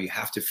door. You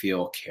have to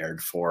feel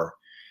cared for.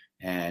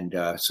 And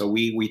so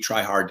we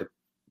try hard to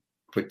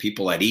put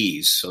people at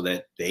ease so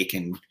that they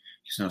can,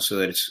 so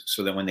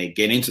that when they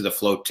get into the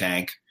float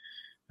tank,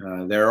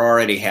 they're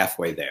already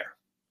halfway there.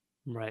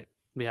 Right.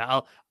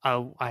 Yeah.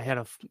 I had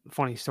a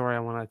funny story I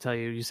want to tell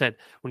you. You said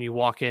when you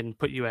walk in,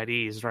 put you at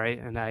ease, right?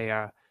 And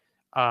I,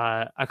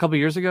 a couple of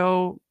years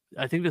ago,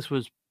 I think this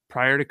was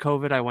prior to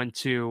COVID, I went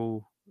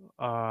to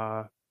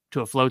a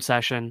float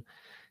session,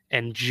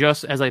 and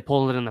just as I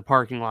pulled it in the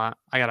parking lot,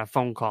 I got a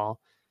phone call,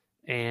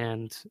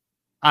 and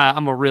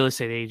I'm a real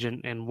estate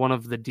agent, and one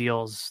of the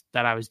deals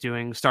that I was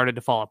doing started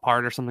to fall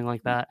apart or something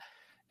like that.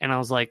 And I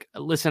was like,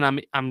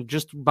 listen, I'm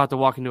just about to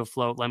walk into a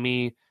float. Let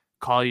me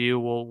call you.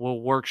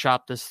 We'll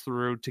workshop this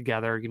through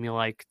together. Give me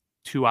like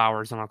 2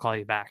 hours and I'll call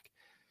you back.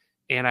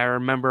 And I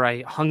remember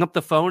I hung up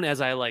the phone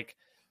as I like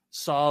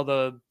saw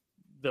the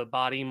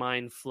Body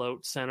Mind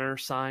Float Center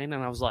sign,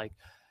 and I was like,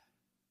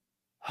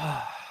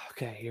 oh,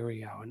 okay, here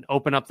we go. And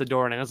open up the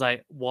door, and as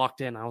I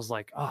walked in, I was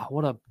like, oh,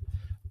 what a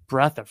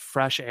breath of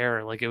fresh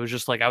air. Like it was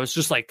just like I was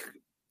just like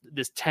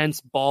this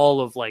tense ball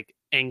of like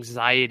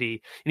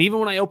anxiety. And even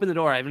when I opened the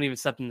door, I haven't even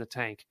stepped in the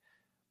tank.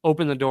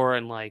 Open the door,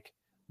 and like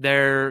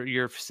there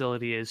your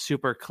facility is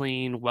super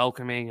clean,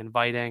 welcoming,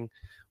 inviting,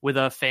 with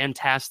a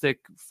fantastic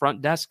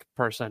front desk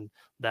person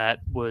that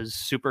was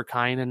super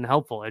kind and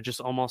helpful. It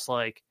just almost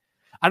like,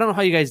 I don't know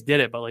how you guys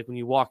did it, but like when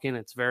you walk in,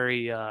 it's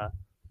very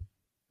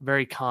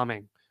very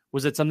calming.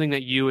 Was it something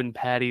that you and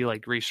Patty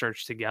like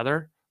researched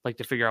together, like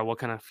to figure out what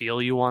kind of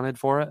feel you wanted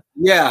for it?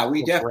 Yeah,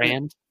 we definitely.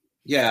 Brand?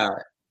 Yeah,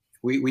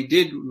 we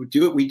did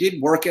do it. We did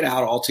work it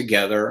out all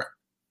together.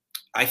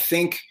 I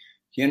think,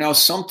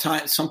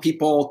 sometimes some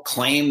people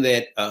claim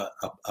that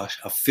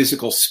a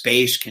physical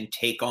space can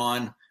take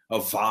on a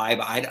vibe.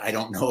 I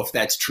don't know if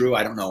that's true.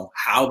 I don't know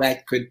how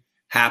that could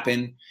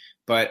happen,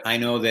 but I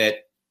know that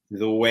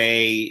the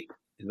way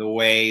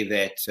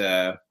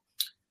that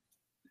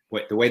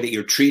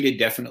you're treated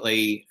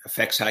definitely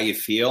affects how you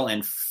feel.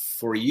 And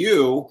for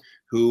you,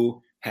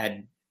 who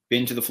had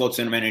been to the float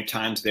center many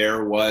times,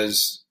 there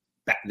was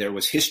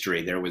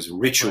history, there was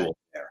ritual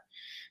there.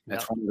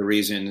 That's one of the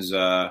reasons,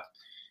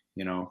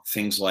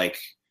 things like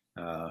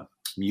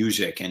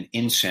music and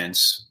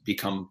incense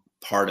become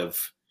part of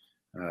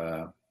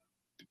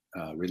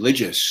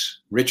religious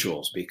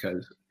rituals,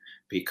 because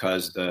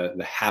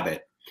the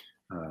habit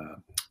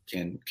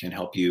can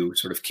help you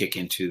sort of kick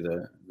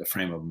into the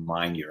frame of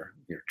mind you're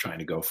trying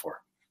to go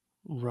for.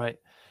 Right.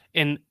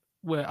 And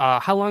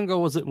how long ago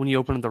was it when you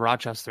opened the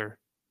Rochester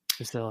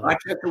facility?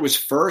 Rochester was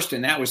first,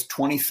 and that was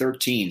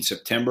 2013,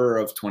 September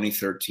of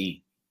 2013.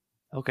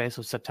 Okay,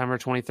 so September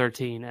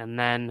 2013. And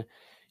then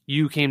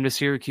you came to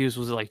Syracuse,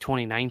 was it like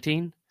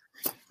 2019?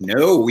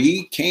 No,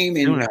 we came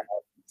in,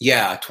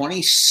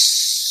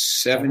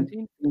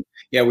 2017.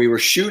 Yeah, we were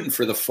shooting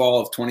for the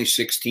fall of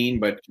 2016,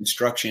 but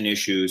construction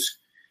issues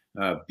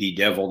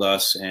bedeviled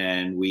us,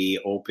 and we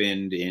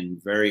opened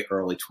in very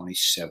early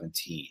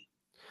 2017.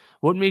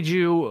 What made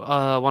you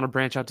want to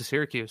branch out to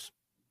Syracuse?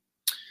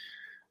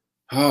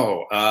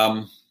 Well,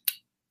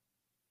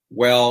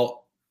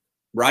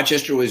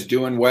 Rochester was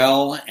doing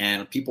well,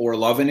 and people were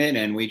loving it,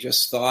 and we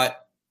just thought,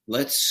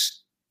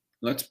 let's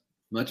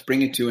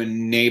bring it to a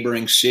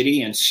neighboring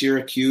city. And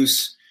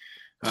Syracuse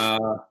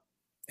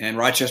and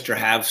Rochester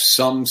have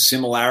some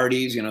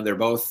similarities. They're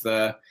both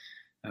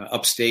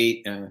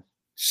upstate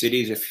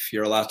cities, if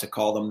you're allowed to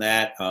call them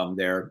that.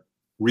 They're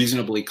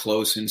reasonably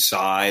close in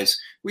size.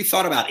 We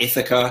thought about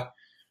Ithaca,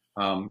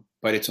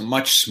 but it's a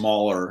much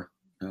smaller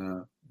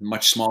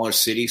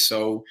city.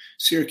 So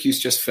Syracuse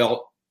just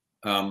felt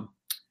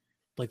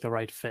like the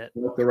right fit.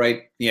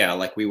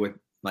 Like we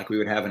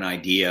would have an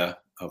idea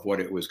of what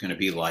it was going to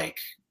be like.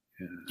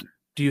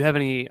 Do you have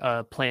any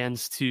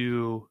plans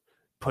to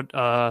put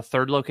a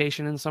third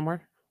location in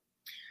somewhere?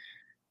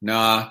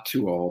 Nah,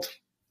 too old.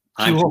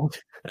 Too old.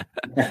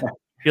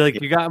 You're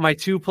like, you got my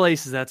 2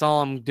 places. That's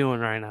all I'm doing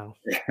right now.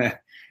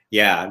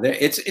 Yeah,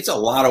 it's a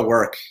lot of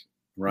work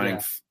running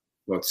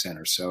float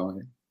center. So,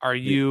 are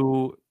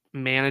you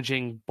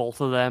managing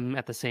both of them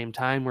at the same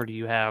time, or do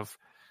you have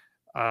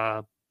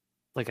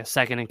like a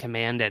second in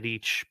command at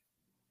each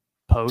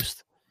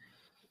post?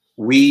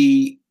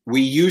 We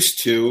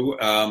used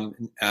to.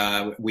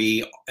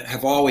 We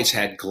have always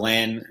had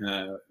Glenn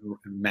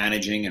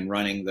managing and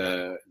running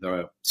the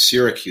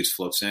Syracuse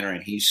Float Center,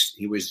 and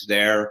he was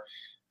there.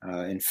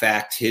 In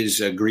fact,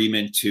 his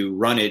agreement to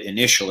run it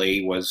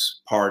initially was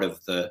part of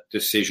the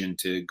decision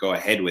to go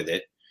ahead with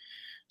it.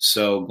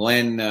 So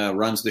Glenn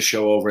runs the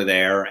show over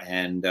there,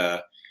 and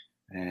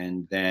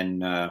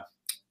then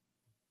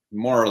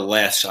more or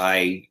less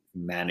I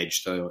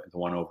manage the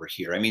one over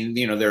here. I mean,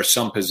 there are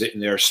some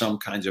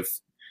kinds of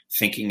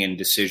thinking and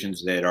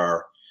decisions that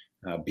are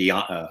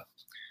beyond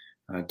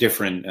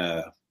different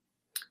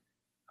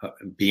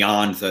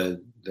beyond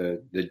the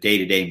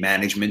day-to-day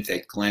management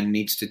that Glenn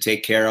needs to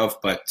take care of.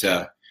 But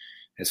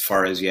as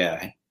far as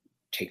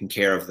taking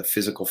care of the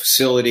physical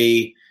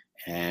facility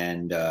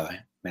and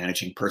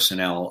managing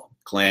personnel,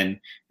 Glenn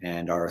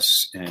and our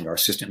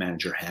assistant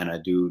manager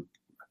Hannah do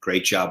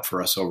great job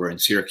for us over in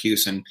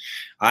Syracuse. And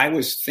I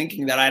was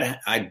thinking that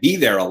I'd be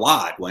there a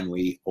lot when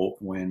we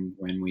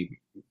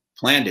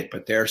planned it,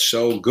 but they're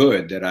so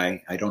good that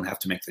I don't have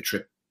to make the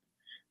trip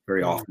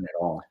very often at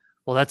all.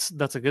 Well,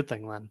 that's a good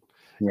thing then.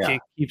 Yeah.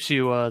 It keeps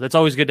you. That's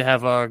always good to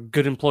have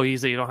good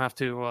employees that you don't have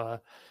to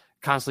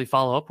constantly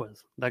follow up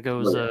with. That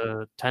goes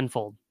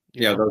tenfold.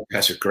 Yeah, those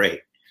guys are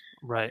great.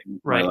 Right.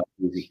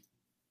 Easy.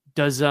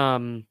 Does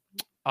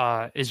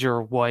is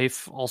your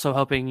wife also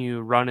helping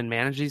you run and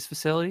manage these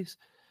facilities?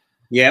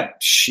 Yep,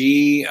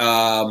 she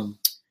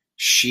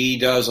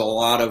does a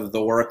lot of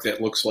the work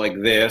that looks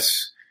like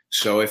this.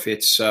 So if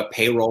it's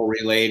payroll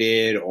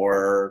related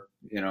or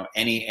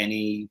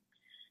any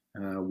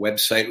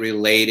website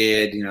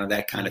related,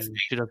 that kind of thing.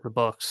 She does the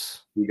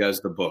books. She does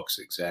the books,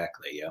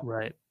 exactly. Yeah.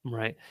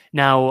 Right.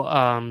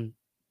 Now,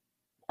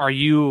 are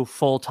you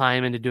full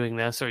time into doing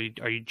this? Are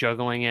you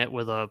juggling it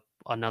with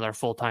another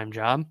full time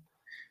job?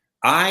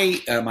 My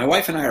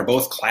wife and I are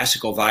both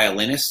classical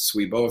violinists.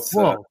 We both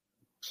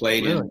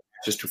played in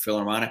Rochester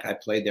Philharmonic. I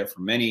played there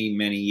for many,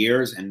 many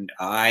years, and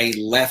I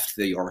left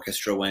the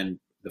orchestra when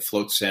the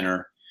Float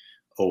Center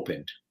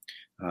opened.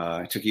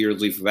 I took a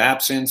year's leave of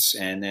absence,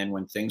 and then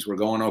when things were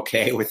going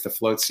okay with the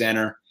Float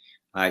Center,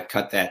 I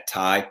cut that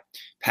tie.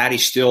 Patty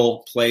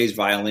still plays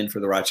violin for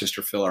the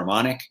Rochester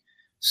Philharmonic,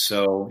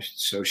 so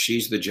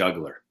she's the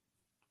juggler.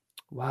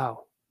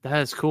 Wow,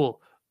 that is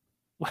cool.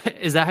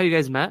 Is that how you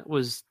guys met?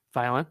 Was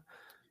violin?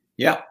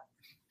 Yeah.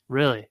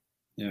 Really?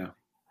 Yeah.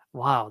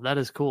 Wow, that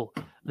is cool.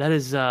 That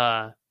is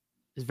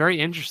very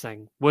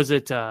interesting. Was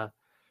it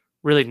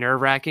really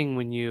nerve-wracking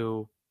when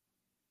you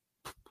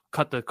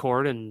cut the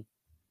cord and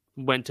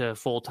went to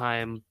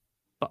full-time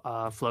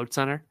Float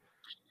Center?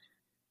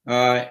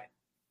 That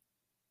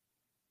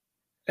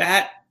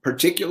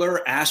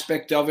particular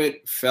aspect of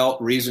it felt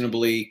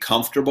reasonably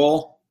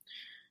comfortable,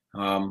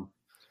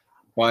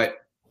 but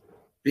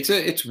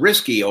it's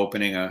risky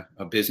opening a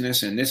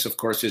business, and this, of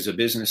course, is a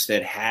business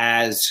that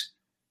has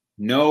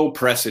no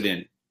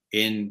precedent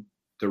in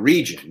the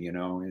region,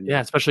 Yeah,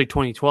 especially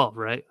 2012,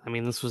 right? I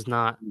mean, this was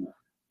not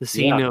the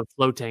scene of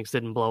float tanks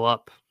didn't blow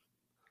up.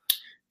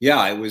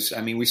 Yeah, it was.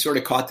 I mean, we sort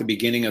of caught the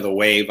beginning of the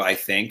wave, I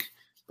think.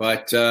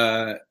 But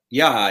I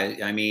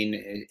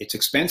mean, it's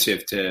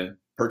expensive to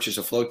purchase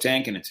a float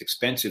tank, and it's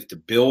expensive to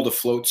build a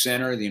float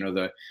center.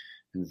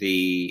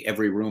 The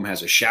every room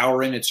has a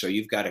shower in it, so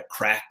you've got to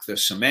crack the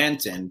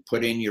cement and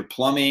put in your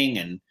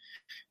plumbing,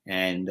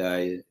 and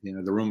the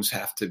rooms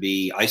have to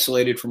be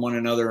isolated from one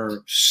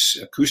another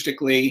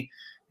acoustically,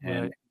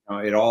 and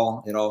it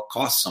all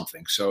costs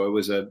something. So it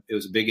was a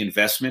big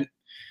investment,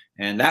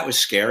 and that was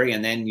scary.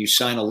 And then you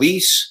sign a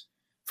lease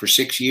for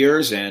 6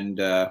 years, and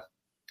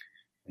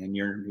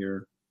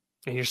you're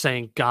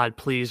saying, God,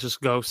 please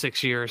just go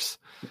 6 years.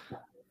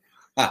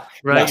 Right.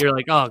 Yeah. You're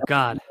like, oh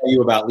God. I tell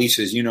you about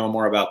leases, you know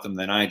more about them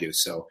than I do.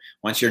 So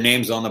once your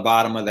name's on the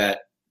bottom of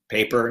that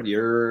paper,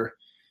 you're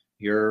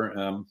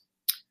on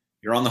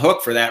the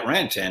hook for that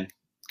rent, and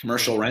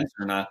commercial rents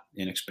are not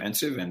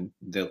inexpensive, and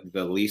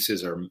the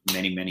leases are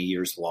many, many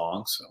years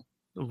long. So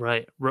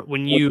right.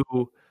 When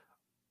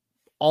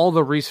all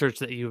the research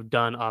that you've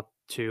done up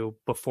to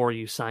before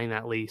you sign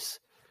that lease,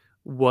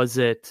 was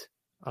it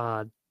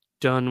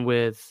done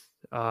with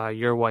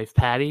your wife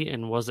Patty,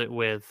 and was it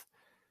with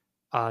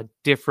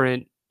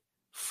different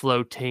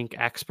float tank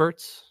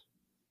experts?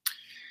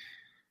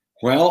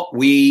 Well,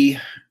 we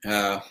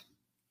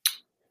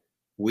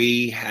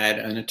we had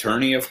an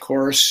attorney, of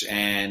course,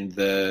 and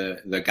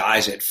the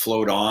guys at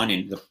Float On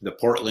in the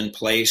Portland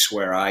place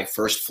where I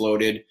first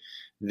floated.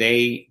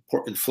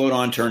 Float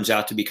On turns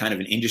out to be kind of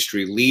an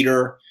industry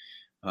leader.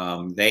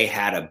 They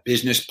had a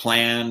business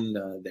plan.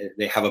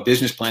 They have a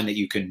business plan that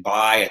you can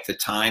buy. At the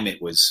time,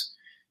 it was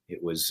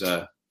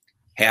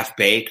half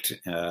baked,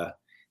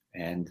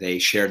 and they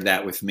shared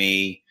that with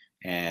me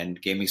and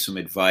gave me some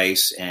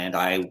advice. And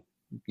I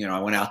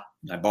went out.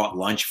 I bought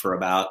lunch for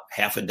about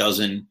half a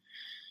dozen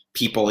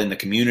people in the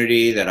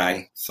community that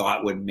I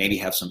thought would maybe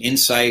have some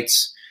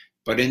insights.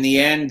 But in the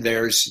end,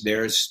 there's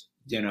an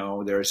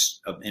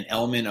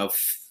element of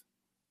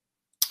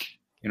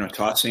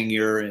tossing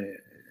your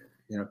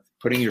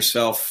putting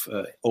yourself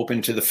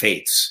open to the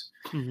fates.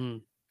 Mm-hmm.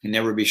 You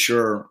never be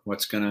sure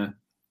what's gonna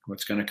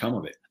come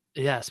of it.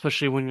 Yeah,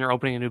 especially when you're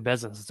opening a new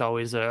business, it's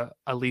always a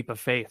leap of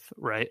faith,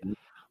 right?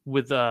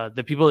 With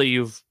the people that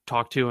you've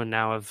talked to and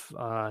now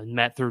have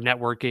met through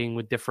networking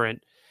with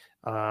different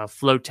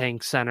float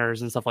tank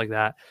centers and stuff like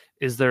that,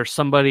 is there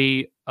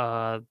somebody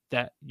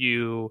that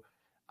you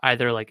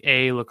either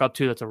look up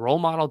to that's a role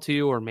model to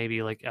you, or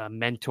maybe like a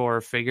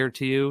mentor figure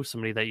to you,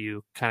 somebody that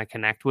you kind of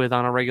connect with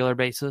on a regular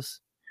basis?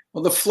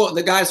 Well,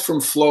 the guys from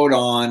Float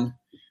On,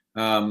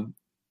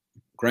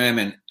 Graham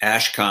and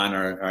Ashkan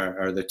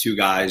are the two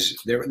guys.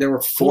 There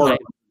were four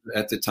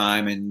at the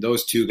time, and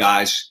those two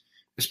guys,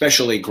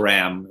 especially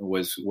Graham,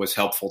 was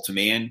helpful to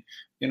me. And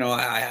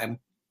I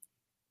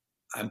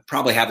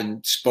probably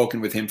haven't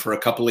spoken with him for a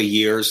couple of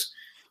years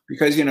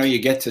because you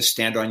get to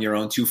stand on your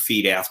own 2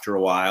 feet after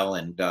a while.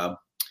 And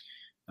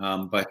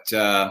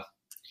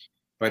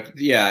but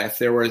yeah, if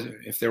there was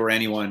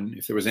anyone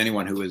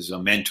who was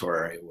a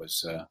mentor, it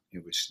was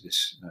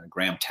this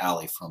Graham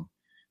Talley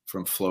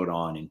from Float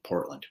On in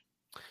Portland.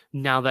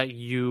 Now that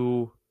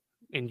you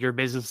and your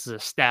business is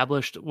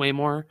established way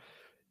more,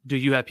 do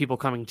you have people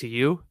coming to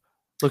you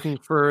looking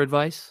for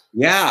advice?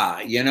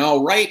 Yeah,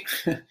 right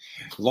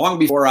long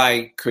before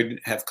I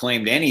could have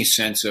claimed any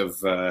sense of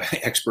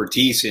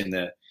expertise in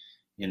the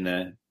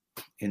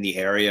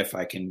area, if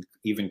I can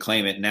even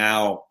claim it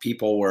now,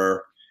 people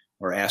were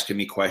asking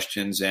me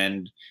questions,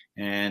 and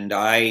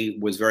I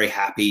was very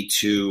happy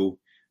to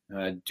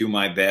do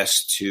my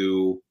best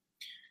to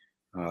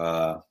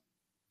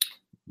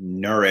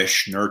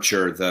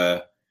nurture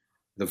the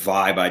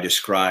vibe I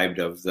described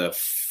of the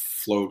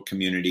float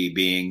community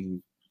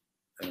being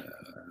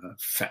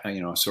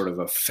sort of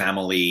a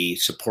family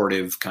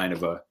supportive kind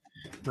of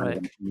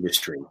an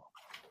industry.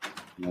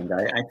 And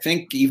I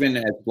think even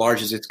as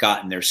large as it's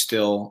gotten, there's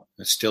still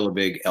a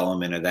big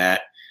element of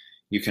that.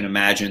 You can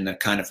imagine the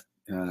kind of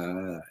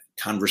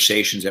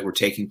conversations that were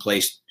taking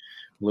place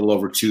a little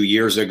over 2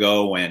 years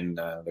ago when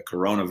the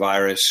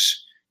coronavirus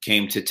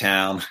came to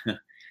town.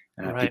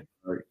 Right.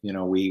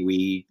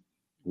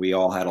 We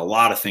all had a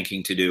lot of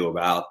thinking to do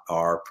about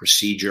our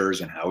procedures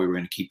and how we were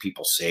going to keep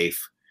people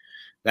safe.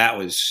 That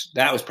was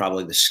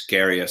probably the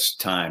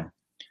scariest time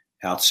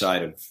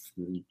outside of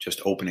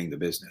just opening the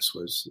business,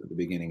 was the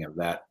beginning of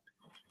that.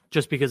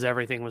 Just because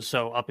everything was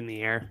so up in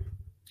the air.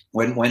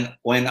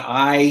 When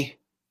I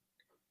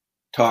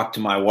talked to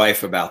my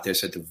wife about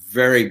this at the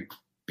very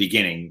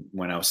beginning,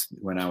 when I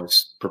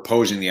was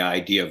proposing the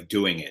idea of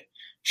doing it,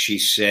 she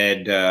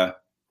said,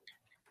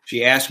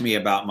 she asked me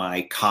about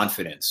my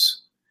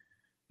confidence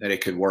that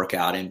it could work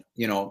out. And,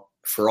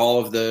 for all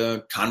of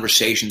the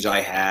conversations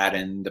I had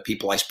and the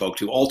people I spoke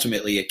to,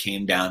 ultimately it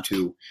came down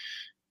to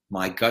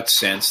my gut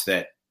sense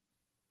that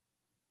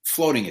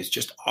floating is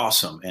just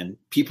awesome and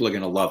people are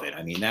going to love it.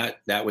 I mean,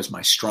 that was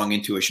my strong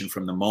intuition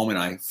from the moment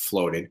I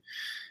floated.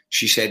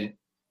 She said,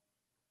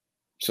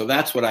 so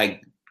that's what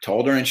I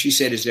told her. And she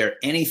said, is there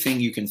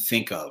anything you can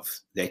think of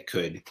that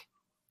could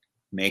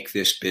make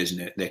this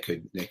business, that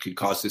could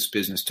cause this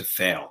business to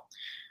fail?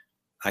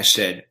 I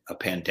said, a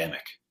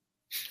pandemic.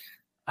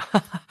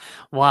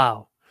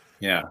 Wow.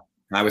 Yeah.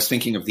 I was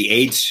thinking of the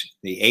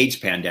AIDS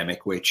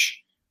pandemic,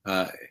 which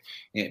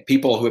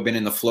people who have been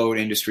in the float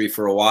industry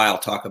for a while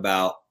talk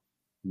about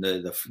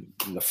the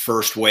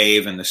first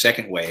wave and the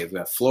second wave.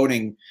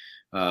 Floating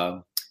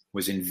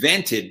was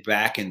invented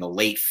back in the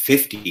late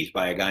 50s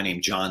by a guy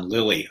named John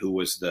Lilly, who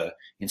was the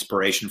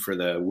inspiration for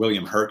the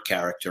William Hurt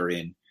character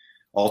in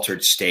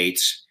Altered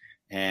States.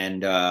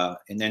 And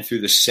then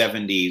through the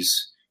 70s,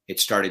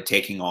 it started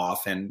taking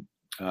off. And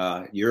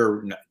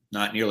you're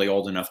not nearly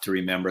old enough to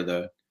remember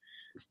the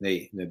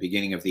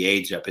beginning of the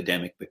AIDS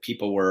epidemic, but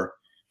people were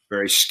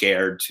very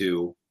scared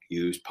to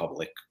use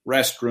public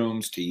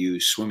restrooms, to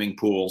use swimming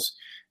pools.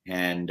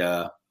 And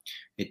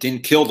it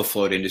didn't kill the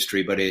float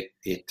industry, but it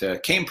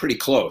came pretty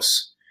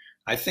close.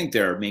 I think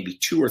there are maybe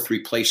 2 or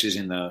 3 places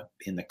in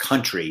the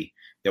country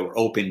that were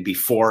open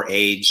before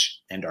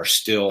AIDS and are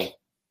still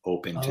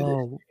open to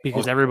this.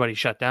 Because everybody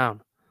shut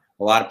down.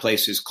 A lot of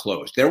places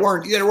closed. There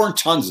weren't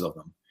tons of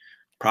them.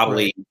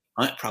 Probably.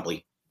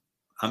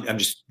 I'm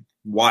just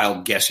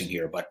wild guessing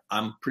here, but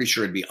I'm pretty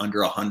sure it'd be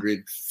under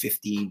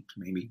 150,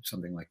 maybe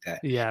something like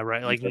that. Yeah,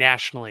 right. Like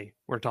nationally,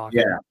 we're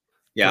talking.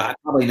 Yeah, right.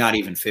 Probably not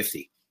even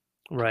 50.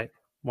 Right.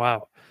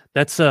 Wow.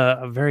 That's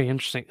a very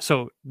interesting.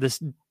 So this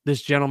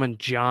this gentleman,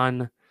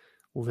 John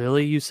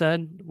Lilly, you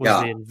said, was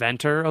Yeah, the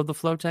inventor of the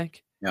float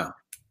tank? yeah.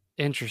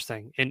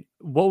 Interesting. And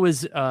what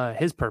was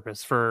his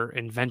purpose for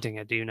inventing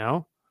it? Do you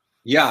know?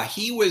 Yeah,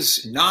 he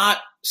was not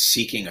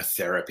seeking a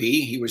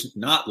therapy. He was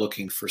not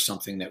looking for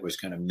something that was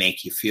going to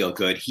make you feel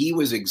good. He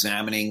was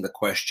examining the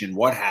question,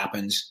 what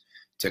happens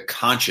to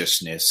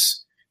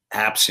consciousness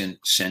absent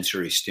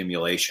sensory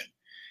stimulation?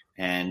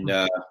 And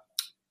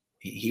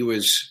he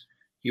was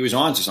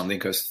onto something,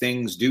 because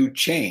things do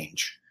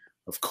change,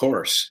 of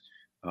course.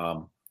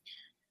 Um,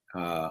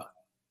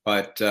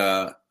 but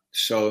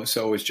so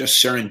it was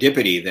just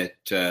serendipity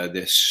that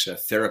this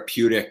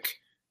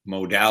therapeutic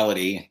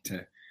modality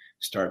to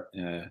start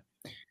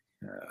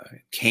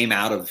came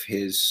out of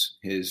his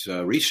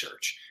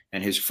research.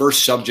 And his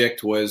first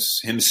subject was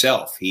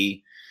himself.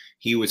 He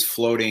was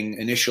floating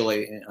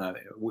initially.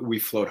 We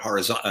float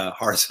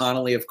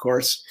horizontally, of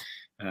course,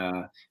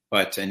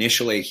 but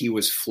initially he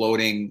was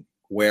floating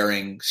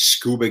wearing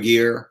scuba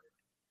gear.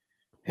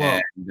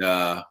 Whoa.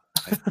 And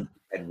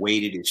had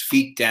weighted his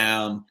feet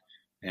down.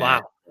 And,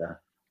 Wow.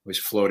 was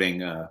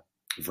floating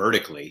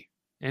vertically.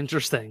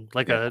 Interesting.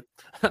 Like Yeah.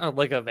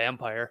 like a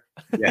vampire.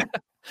 Yeah.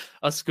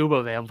 A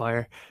scuba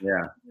vampire.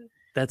 Yeah.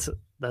 That's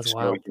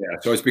wild. Yeah.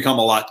 So it's become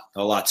a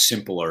lot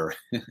simpler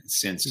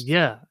since.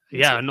 Yeah.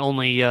 Yeah. And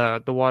only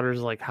the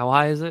water's like, how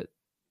high is it?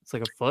 It's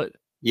like a foot.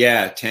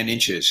 Yeah, 10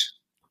 inches.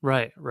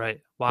 Right. Wow.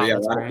 So yeah,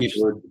 That's very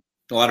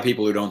a lot of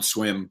people who don't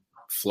swim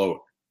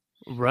float.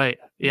 right.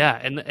 Yeah.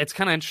 And it's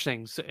kind of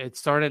interesting. So it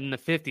started in the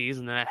 50s,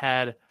 and then it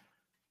had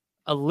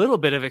a little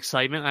bit of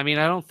excitement. I mean,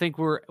 I don't think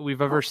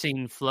we've ever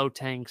seen float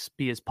tanks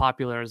be as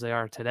popular as they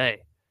are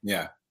today.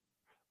 Yeah.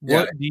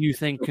 What do you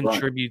think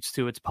contributes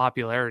to its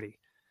popularity?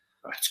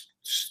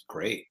 It's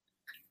great.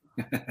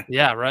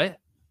 Yeah, right?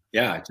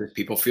 Yeah, just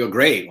people feel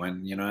great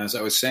when, as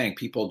I was saying,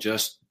 people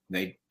just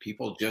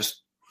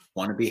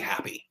want to be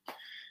happy,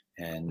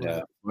 and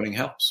floating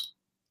helps.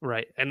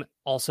 Right. And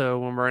also,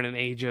 when we're in an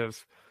age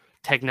of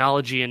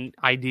technology and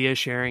idea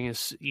sharing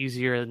is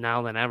easier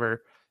now than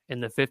ever. In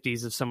the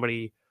 50s, if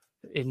somebody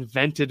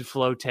invented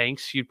float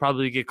tanks, you'd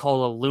probably get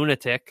called a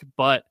lunatic,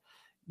 but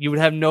you would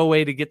have no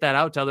way to get that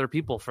out to other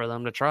people for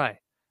them to try,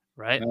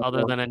 right?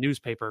 Other than a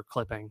newspaper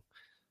clipping.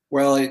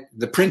 Well,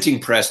 the printing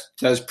press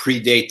does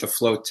predate the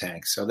float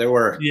tank, so there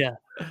were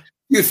a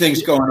few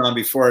things going on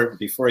before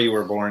you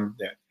were born.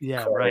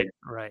 Yeah, right.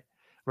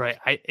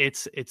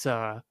 It's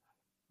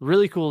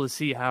really cool to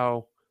see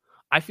how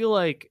I feel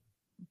like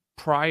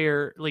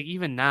prior, like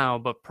even now,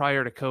 but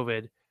prior to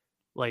COVID,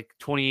 like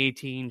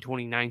 2018,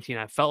 2019,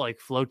 I felt like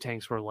float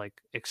tanks were like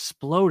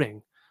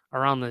exploding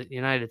around the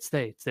United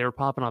States. They were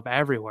popping up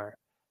everywhere.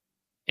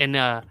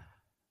 And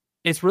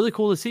it's really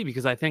cool to see,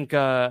 because I think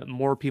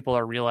more people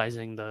are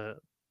realizing the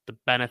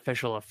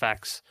beneficial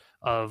effects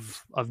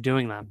of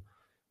doing them.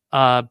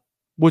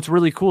 What's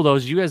really cool though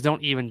is you guys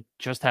don't even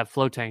just have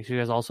float tanks. You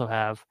guys also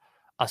have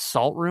a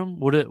salt room.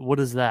 What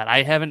is that?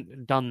 I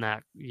haven't done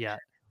that yet.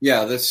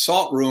 Yeah, the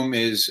salt room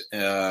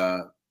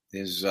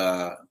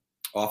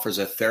offers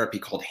a therapy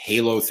called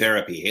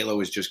halotherapy. Halo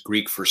is just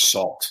Greek for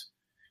salt.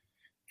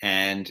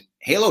 And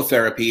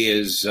halotherapy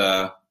is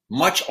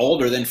much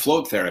older than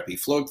float therapy.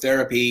 Float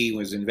therapy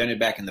was invented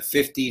back in the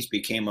 50s,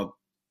 became a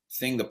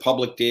thing the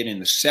public did in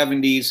the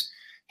 70s.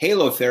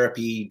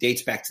 Halotherapy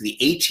dates back to the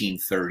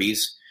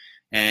 1830s,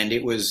 and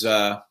it was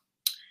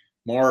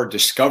more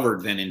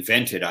discovered than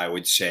invented, I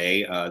would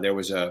say. There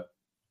was a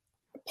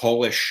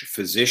Polish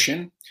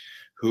physician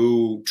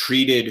who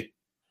treated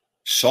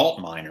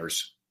salt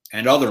miners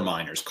and other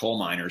miners, coal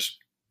miners.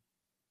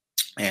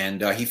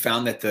 And he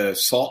found that the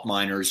salt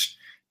miners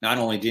not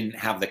only didn't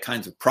have the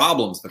kinds of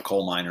problems the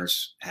coal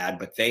miners had,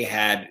 but they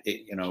had,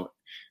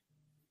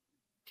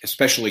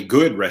 especially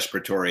good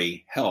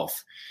respiratory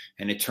health.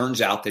 And it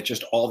turns out that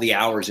just all the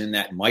hours in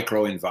that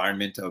micro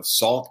environment of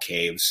salt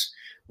caves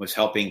was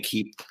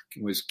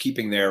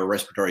keeping their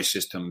respiratory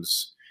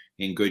systems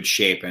in good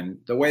shape. And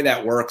the way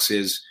that works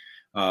is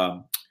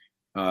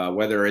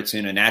whether it's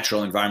in a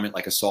natural environment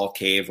like a salt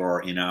cave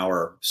or in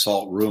our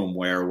salt room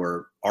where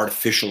we're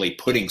artificially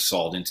putting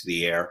salt into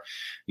the air,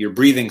 you're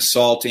breathing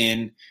salt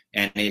in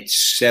and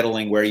it's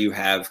settling where you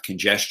have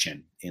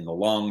congestion in the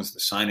lungs, the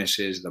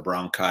sinuses, the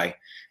bronchi.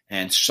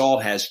 And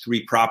salt has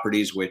three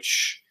properties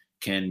which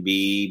can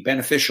be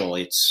beneficial.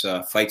 It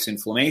fights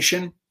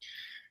inflammation.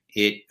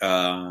 It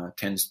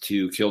tends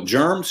to kill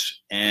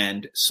germs,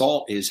 and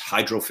salt is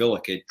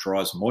hydrophilic. It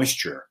draws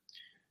moisture.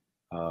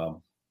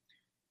 And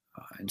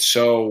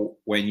so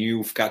when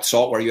you've got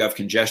salt where you have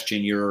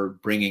congestion, you're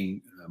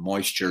bringing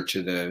moisture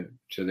to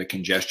the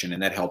congestion,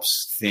 and that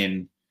helps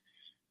thin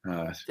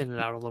it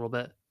out a little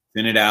bit.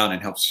 Thin it out and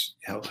helps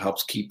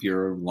keep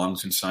your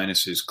lungs and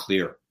sinuses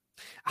clear.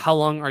 How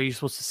long are you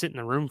supposed to sit in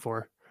the room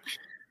for?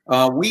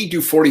 We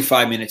do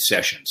 45-minute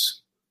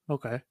sessions.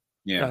 Okay.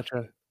 Yeah.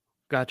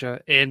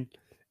 Gotcha. And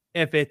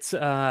if it's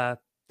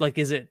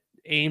is it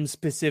aimed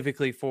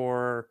specifically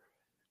for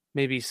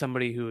maybe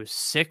somebody who is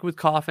sick with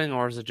coughing,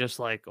 or is it just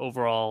like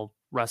overall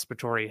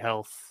respiratory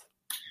health?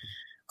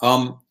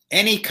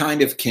 Any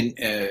kind of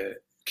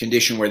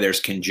condition where there's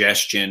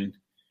congestion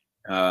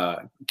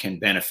can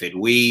benefit.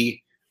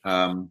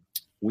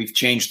 We've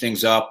changed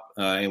things up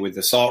with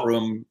the salt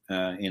room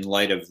in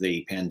light of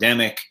the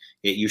pandemic.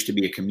 It used to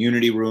be a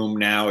community room.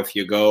 Now, if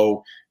you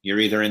go, you're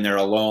either in there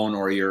alone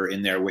or you're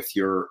in there with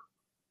your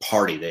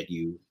party that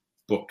you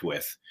booked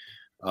with.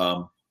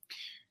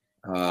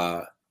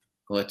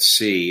 Let's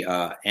see.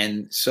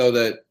 And so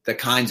the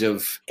kinds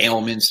of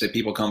ailments that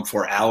people come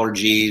for,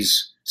 allergies,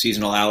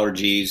 seasonal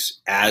allergies,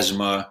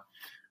 asthma,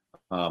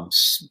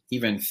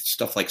 even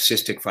stuff like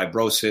cystic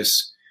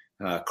fibrosis,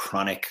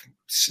 chronic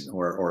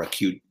or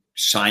acute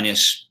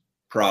sinus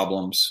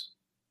problems.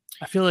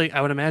 I feel like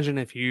I would imagine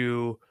if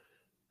you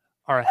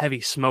are a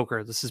heavy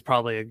smoker, this is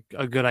probably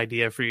a good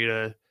idea for you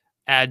to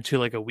add to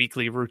like a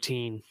weekly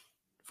routine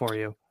for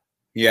you.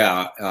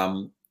 Yeah.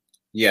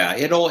 Yeah,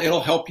 it'll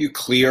help you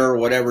clear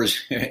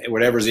whatever's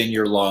in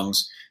your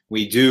lungs.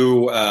 We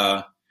do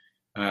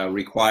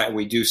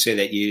we do say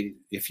that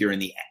if you're in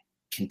the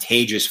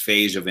contagious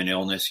phase of an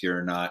illness,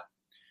 you're not.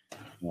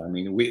 I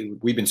mean,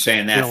 we've been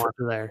saying that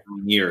for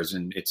years,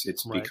 and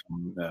it's right.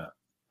 Become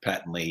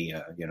patently,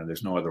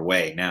 there's no other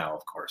way now,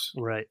 of course.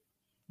 Right.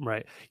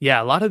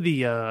 Yeah, a lot of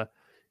the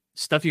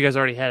stuff you guys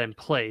already had in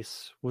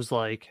place was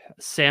like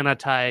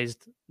sanitized,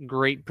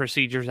 great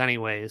procedures,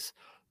 anyways,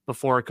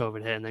 before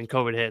COVID hit, and then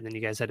COVID hit, and then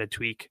you guys had to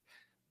tweak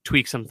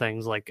some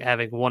things, like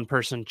having one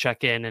person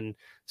check in and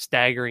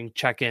staggering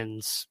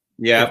check-ins.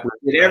 Yeah,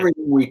 we did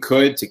everything we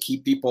could to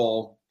keep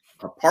people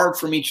apart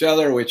from each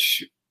other,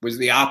 which was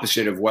the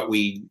opposite of what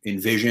we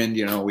envisioned.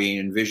 We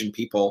envisioned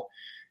people,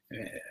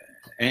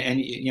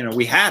 and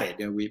we had it.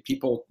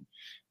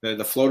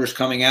 The floaters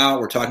coming out,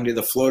 we're talking to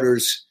the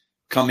floaters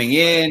coming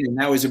in, and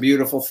that was a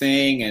beautiful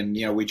thing. And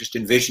we just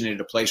envisioned it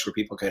a place where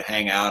people could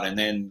hang out. And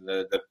then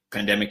the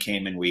pandemic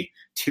came, and we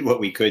did what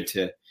we could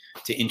to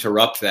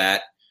interrupt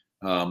that.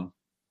 One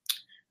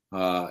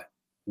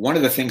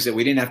of the things that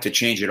we didn't have to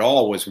change at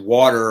all was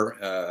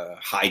water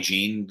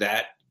hygiene.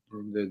 That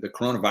the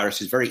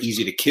coronavirus is very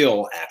easy to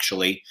kill,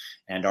 actually,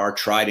 and our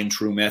tried and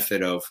true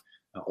method of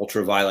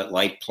ultraviolet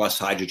light plus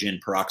hydrogen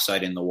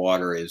peroxide in the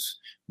water is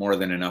more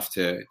than enough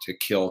to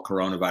kill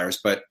coronavirus.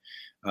 But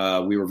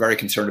we were very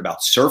concerned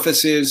about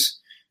surfaces,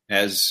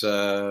 as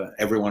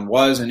everyone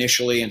was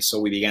initially, and so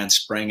we began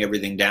spraying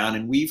everything down,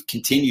 and we've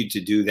continued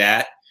to do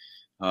that.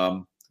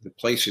 The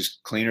place is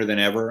cleaner than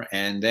ever,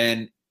 and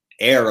then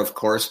air, of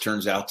course,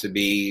 turns out to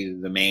be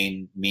the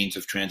main means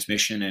of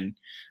transmission,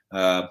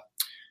 and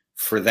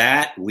for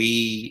that,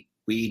 we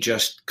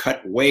just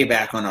cut way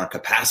back on our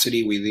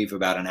capacity. We leave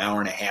about an hour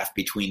and a half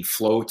between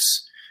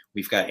floats.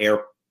 We've got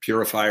air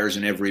purifiers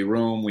in every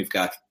room. We've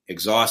got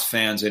exhaust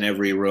fans in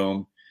every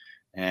room,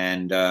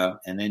 and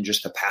then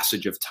just a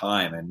passage of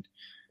time. And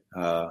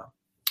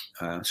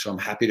so I'm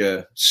happy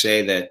to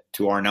say that,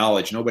 to our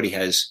knowledge, nobody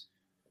has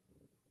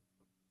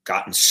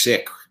gotten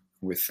sick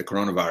with the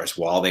coronavirus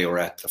while they were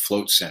at the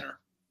float center.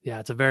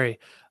 Yeah, it's a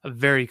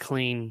very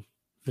clean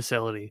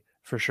facility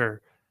for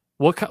sure.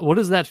 What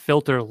does that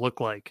filter look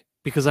like?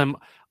 Because I'm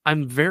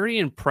very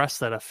impressed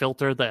that a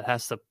filter that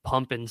has to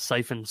pump and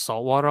siphon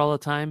salt water all the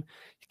time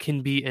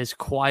can be as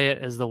quiet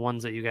as the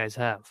ones that you guys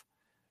have.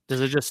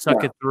 Does it just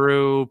suck it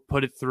through,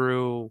 put it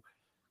through?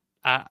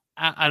 I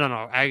don't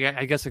know.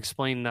 I guess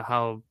explain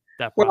how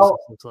that process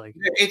looks like.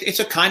 It's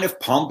a kind of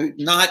pump,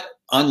 not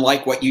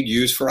unlike what you'd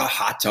use for a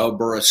hot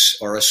tub or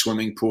a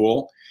swimming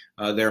pool.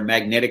 They're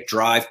magnetic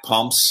drive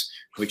pumps,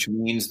 which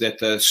means that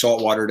the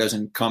salt water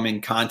doesn't come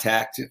in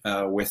contact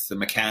with the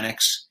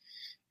mechanics,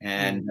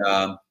 and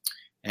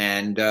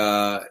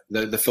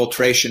the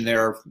filtration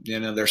there,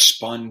 they're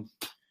spun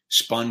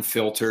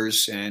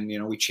filters,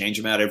 and we change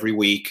them out every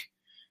week,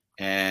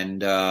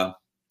 and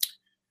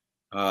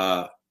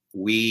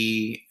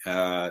we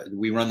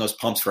run those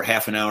pumps for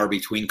half an hour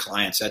between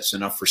clients. That's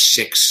enough for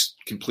 6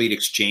 complete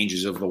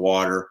exchanges of the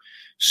water.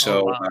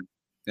 So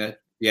and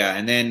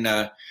then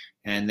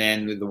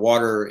the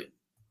water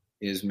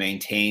is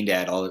maintained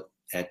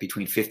at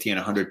between 50 and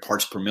 100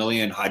 parts per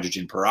million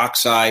hydrogen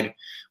peroxide,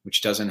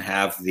 which doesn't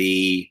have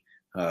the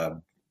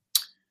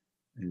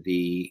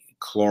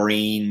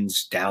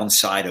chlorine's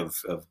downside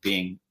of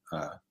being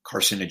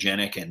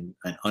carcinogenic and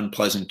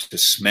unpleasant to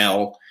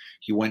smell.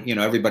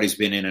 Everybody's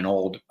been in an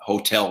old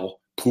hotel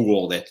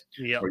pool that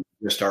where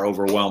you just are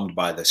overwhelmed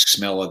by the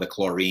smell of the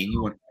chlorine.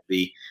 You wouldn't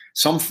be.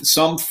 Some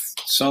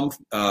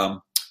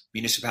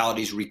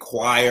municipalities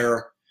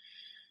require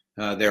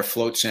their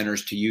float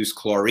centers to use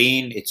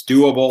chlorine. It's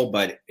doable,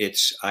 but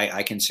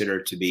I consider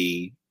it to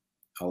be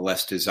a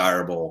less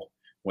desirable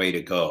way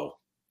to go.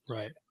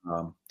 Right.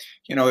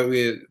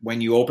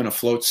 When you open a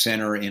float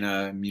center in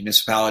a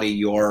municipality,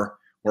 you're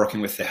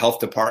working with the health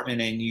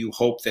department, and you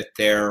hope that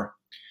they're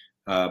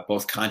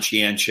both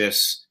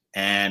conscientious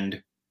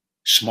and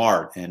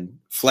smart and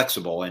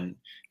flexible, and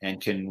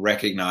can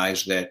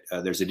recognize that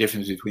there's a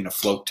difference between a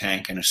float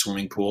tank and a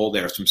swimming pool.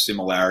 There are some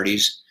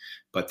similarities,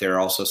 but there are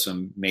also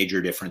some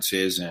major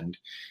differences, and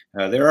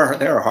there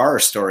are horror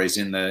stories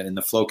in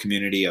the flow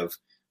community of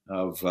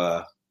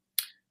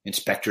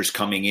inspectors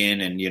coming in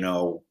and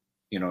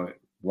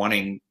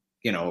wanting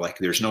like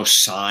there's no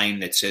sign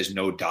that says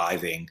no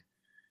diving,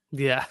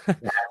 Yeah.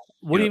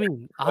 What do know, you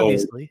mean? so,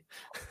 Obviously.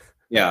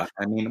 yeah,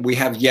 I mean, we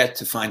have yet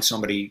to find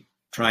somebody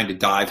trying to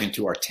dive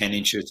into our 10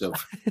 inches of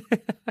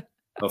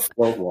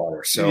float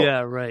water. So,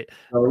 Yeah, right.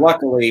 so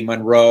luckily,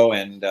 Monroe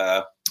and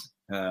uh,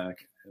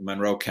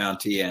 Monroe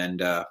County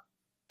Onondaga.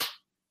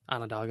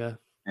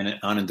 and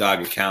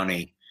Onondaga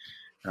County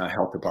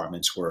health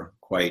departments were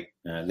quite.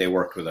 They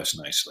worked with us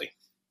nicely.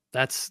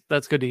 That's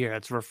good to hear.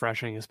 It's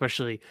refreshing,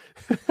 especially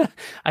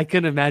I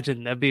couldn't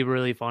imagine that'd be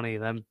really funny,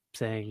 them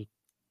saying,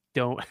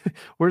 don't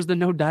where's the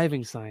no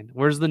diving sign?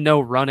 Where's the no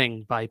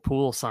running by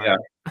pool Yeah, sign?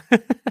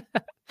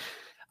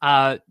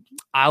 uh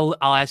I'll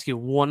ask you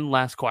one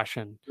last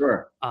question.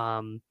 sure.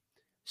 Um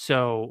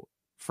so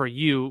for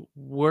you,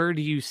 where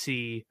do you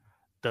see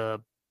the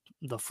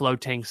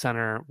float tank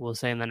center, we'll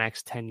say, in the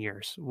next 10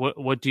 years?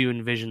 What do you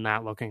envision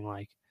that looking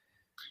like?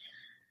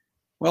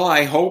 Well,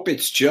 I hope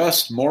it's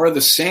just more of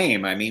the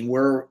same. I mean,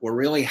 we're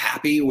really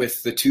happy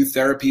with the two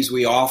therapies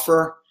we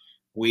offer.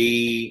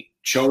 We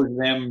chose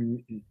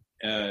them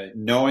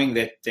knowing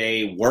that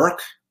they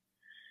work.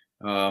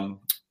 There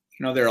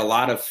are a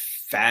lot of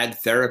fad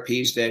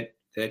therapies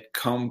that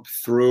come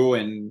through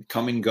and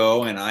come and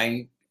go, and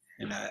I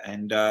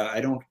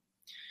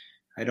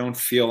don't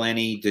feel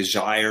any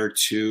desire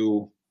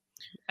to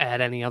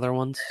Add any other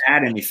ones?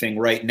 add anything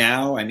right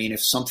now. I mean,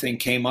 if something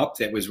came up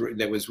that was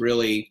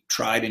really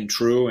tried and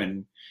true,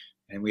 and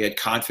we had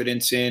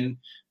confidence in,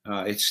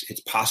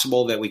 it's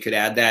possible that we could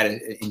add that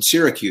in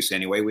Syracuse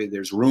anyway.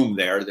 There's room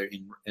there.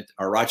 At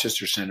our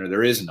Rochester Center,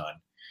 there is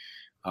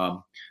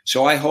none.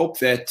 So I hope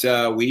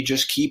that we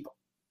just keep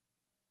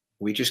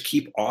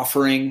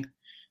offering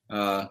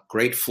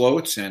great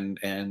floats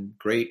and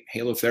great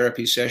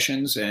halotherapy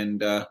sessions, and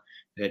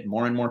that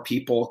more and more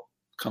people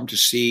come to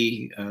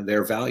see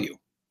their value.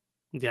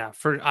 Yeah,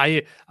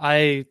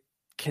 I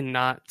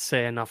cannot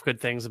say enough good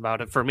things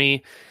about it. For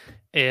me,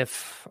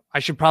 if I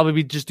should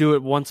probably just do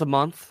it once a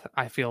month,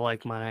 I feel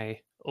like my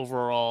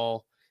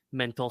overall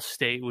mental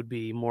state would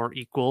be more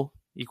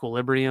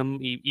equilibrium,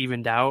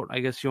 evened out, I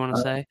guess you want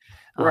to say.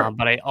 Sure.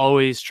 But I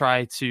always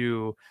try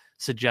to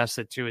suggest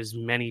it to as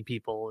many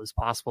people as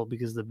possible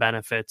because the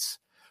benefits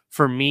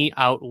for me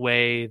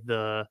outweigh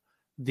the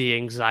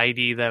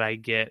anxiety that I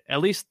get.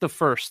 At least the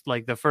first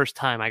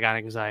time I got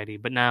anxiety,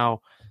 but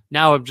now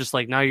I'm just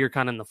like, now you're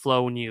kind of in the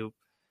flow. When you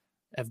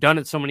have done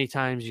it so many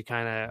times, you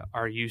kind of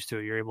are used to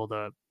it. You're able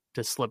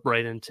to slip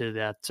right into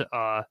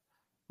that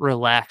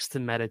relaxed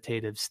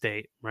meditative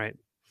state, right?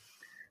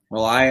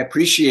 Well, I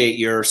appreciate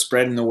your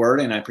spreading the word,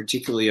 and I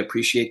particularly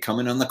appreciate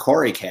coming on the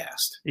Corey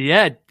Cast.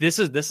 Yeah, this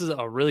is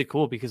a really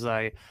cool, because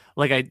I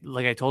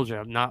told you,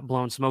 I'm not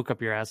blowing smoke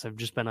up your ass. I've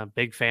just been a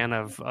big fan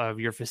of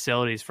your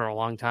facilities for a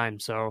long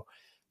time. So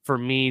for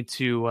me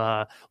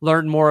to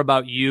learn more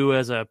about you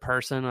as a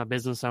person, a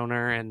business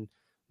owner, and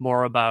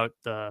more about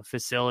the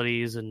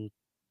facilities and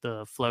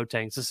the flow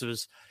tanks, this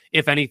was,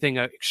 if anything,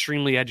 an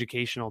extremely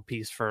educational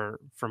piece for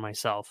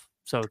myself.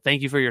 So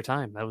thank you for your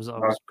time. That was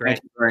great.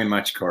 Thank you very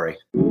much, Corey.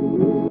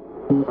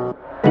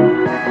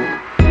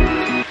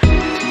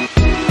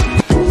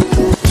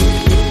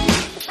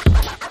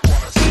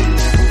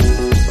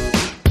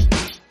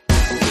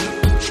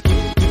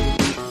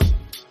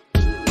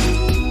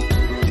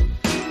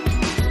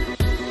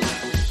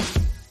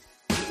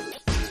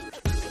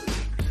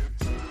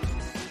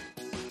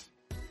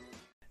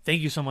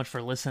 Thank you so much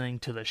for listening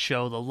to the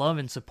show. The love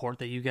and support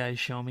that you guys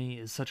show me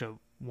is such a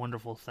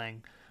wonderful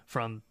thing.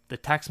 From the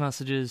text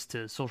messages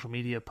to social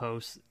media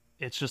posts,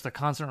 it's just a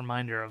constant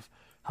reminder of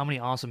how many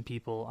awesome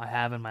people I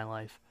have in my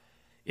life.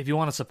 If you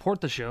want to support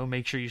the show,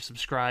 make sure you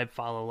subscribe,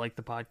 follow, like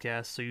the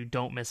podcast so you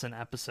don't miss an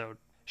episode.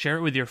 Share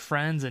it with your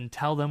friends and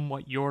tell them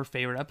what your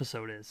favorite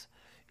episode is.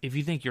 If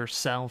you think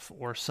yourself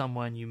or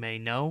someone you may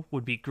know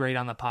would be great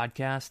on the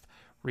podcast,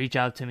 reach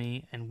out to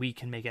me and we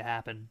can make it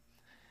happen.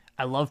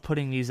 I love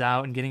putting these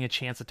out, and getting a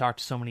chance to talk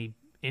to so many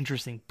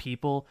interesting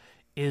people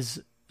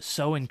is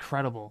so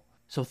incredible.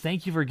 So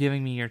thank you for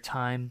giving me your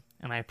time,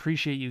 and I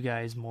appreciate you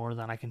guys more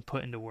than I can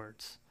put into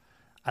words.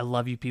 I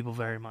love you people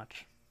very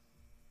much.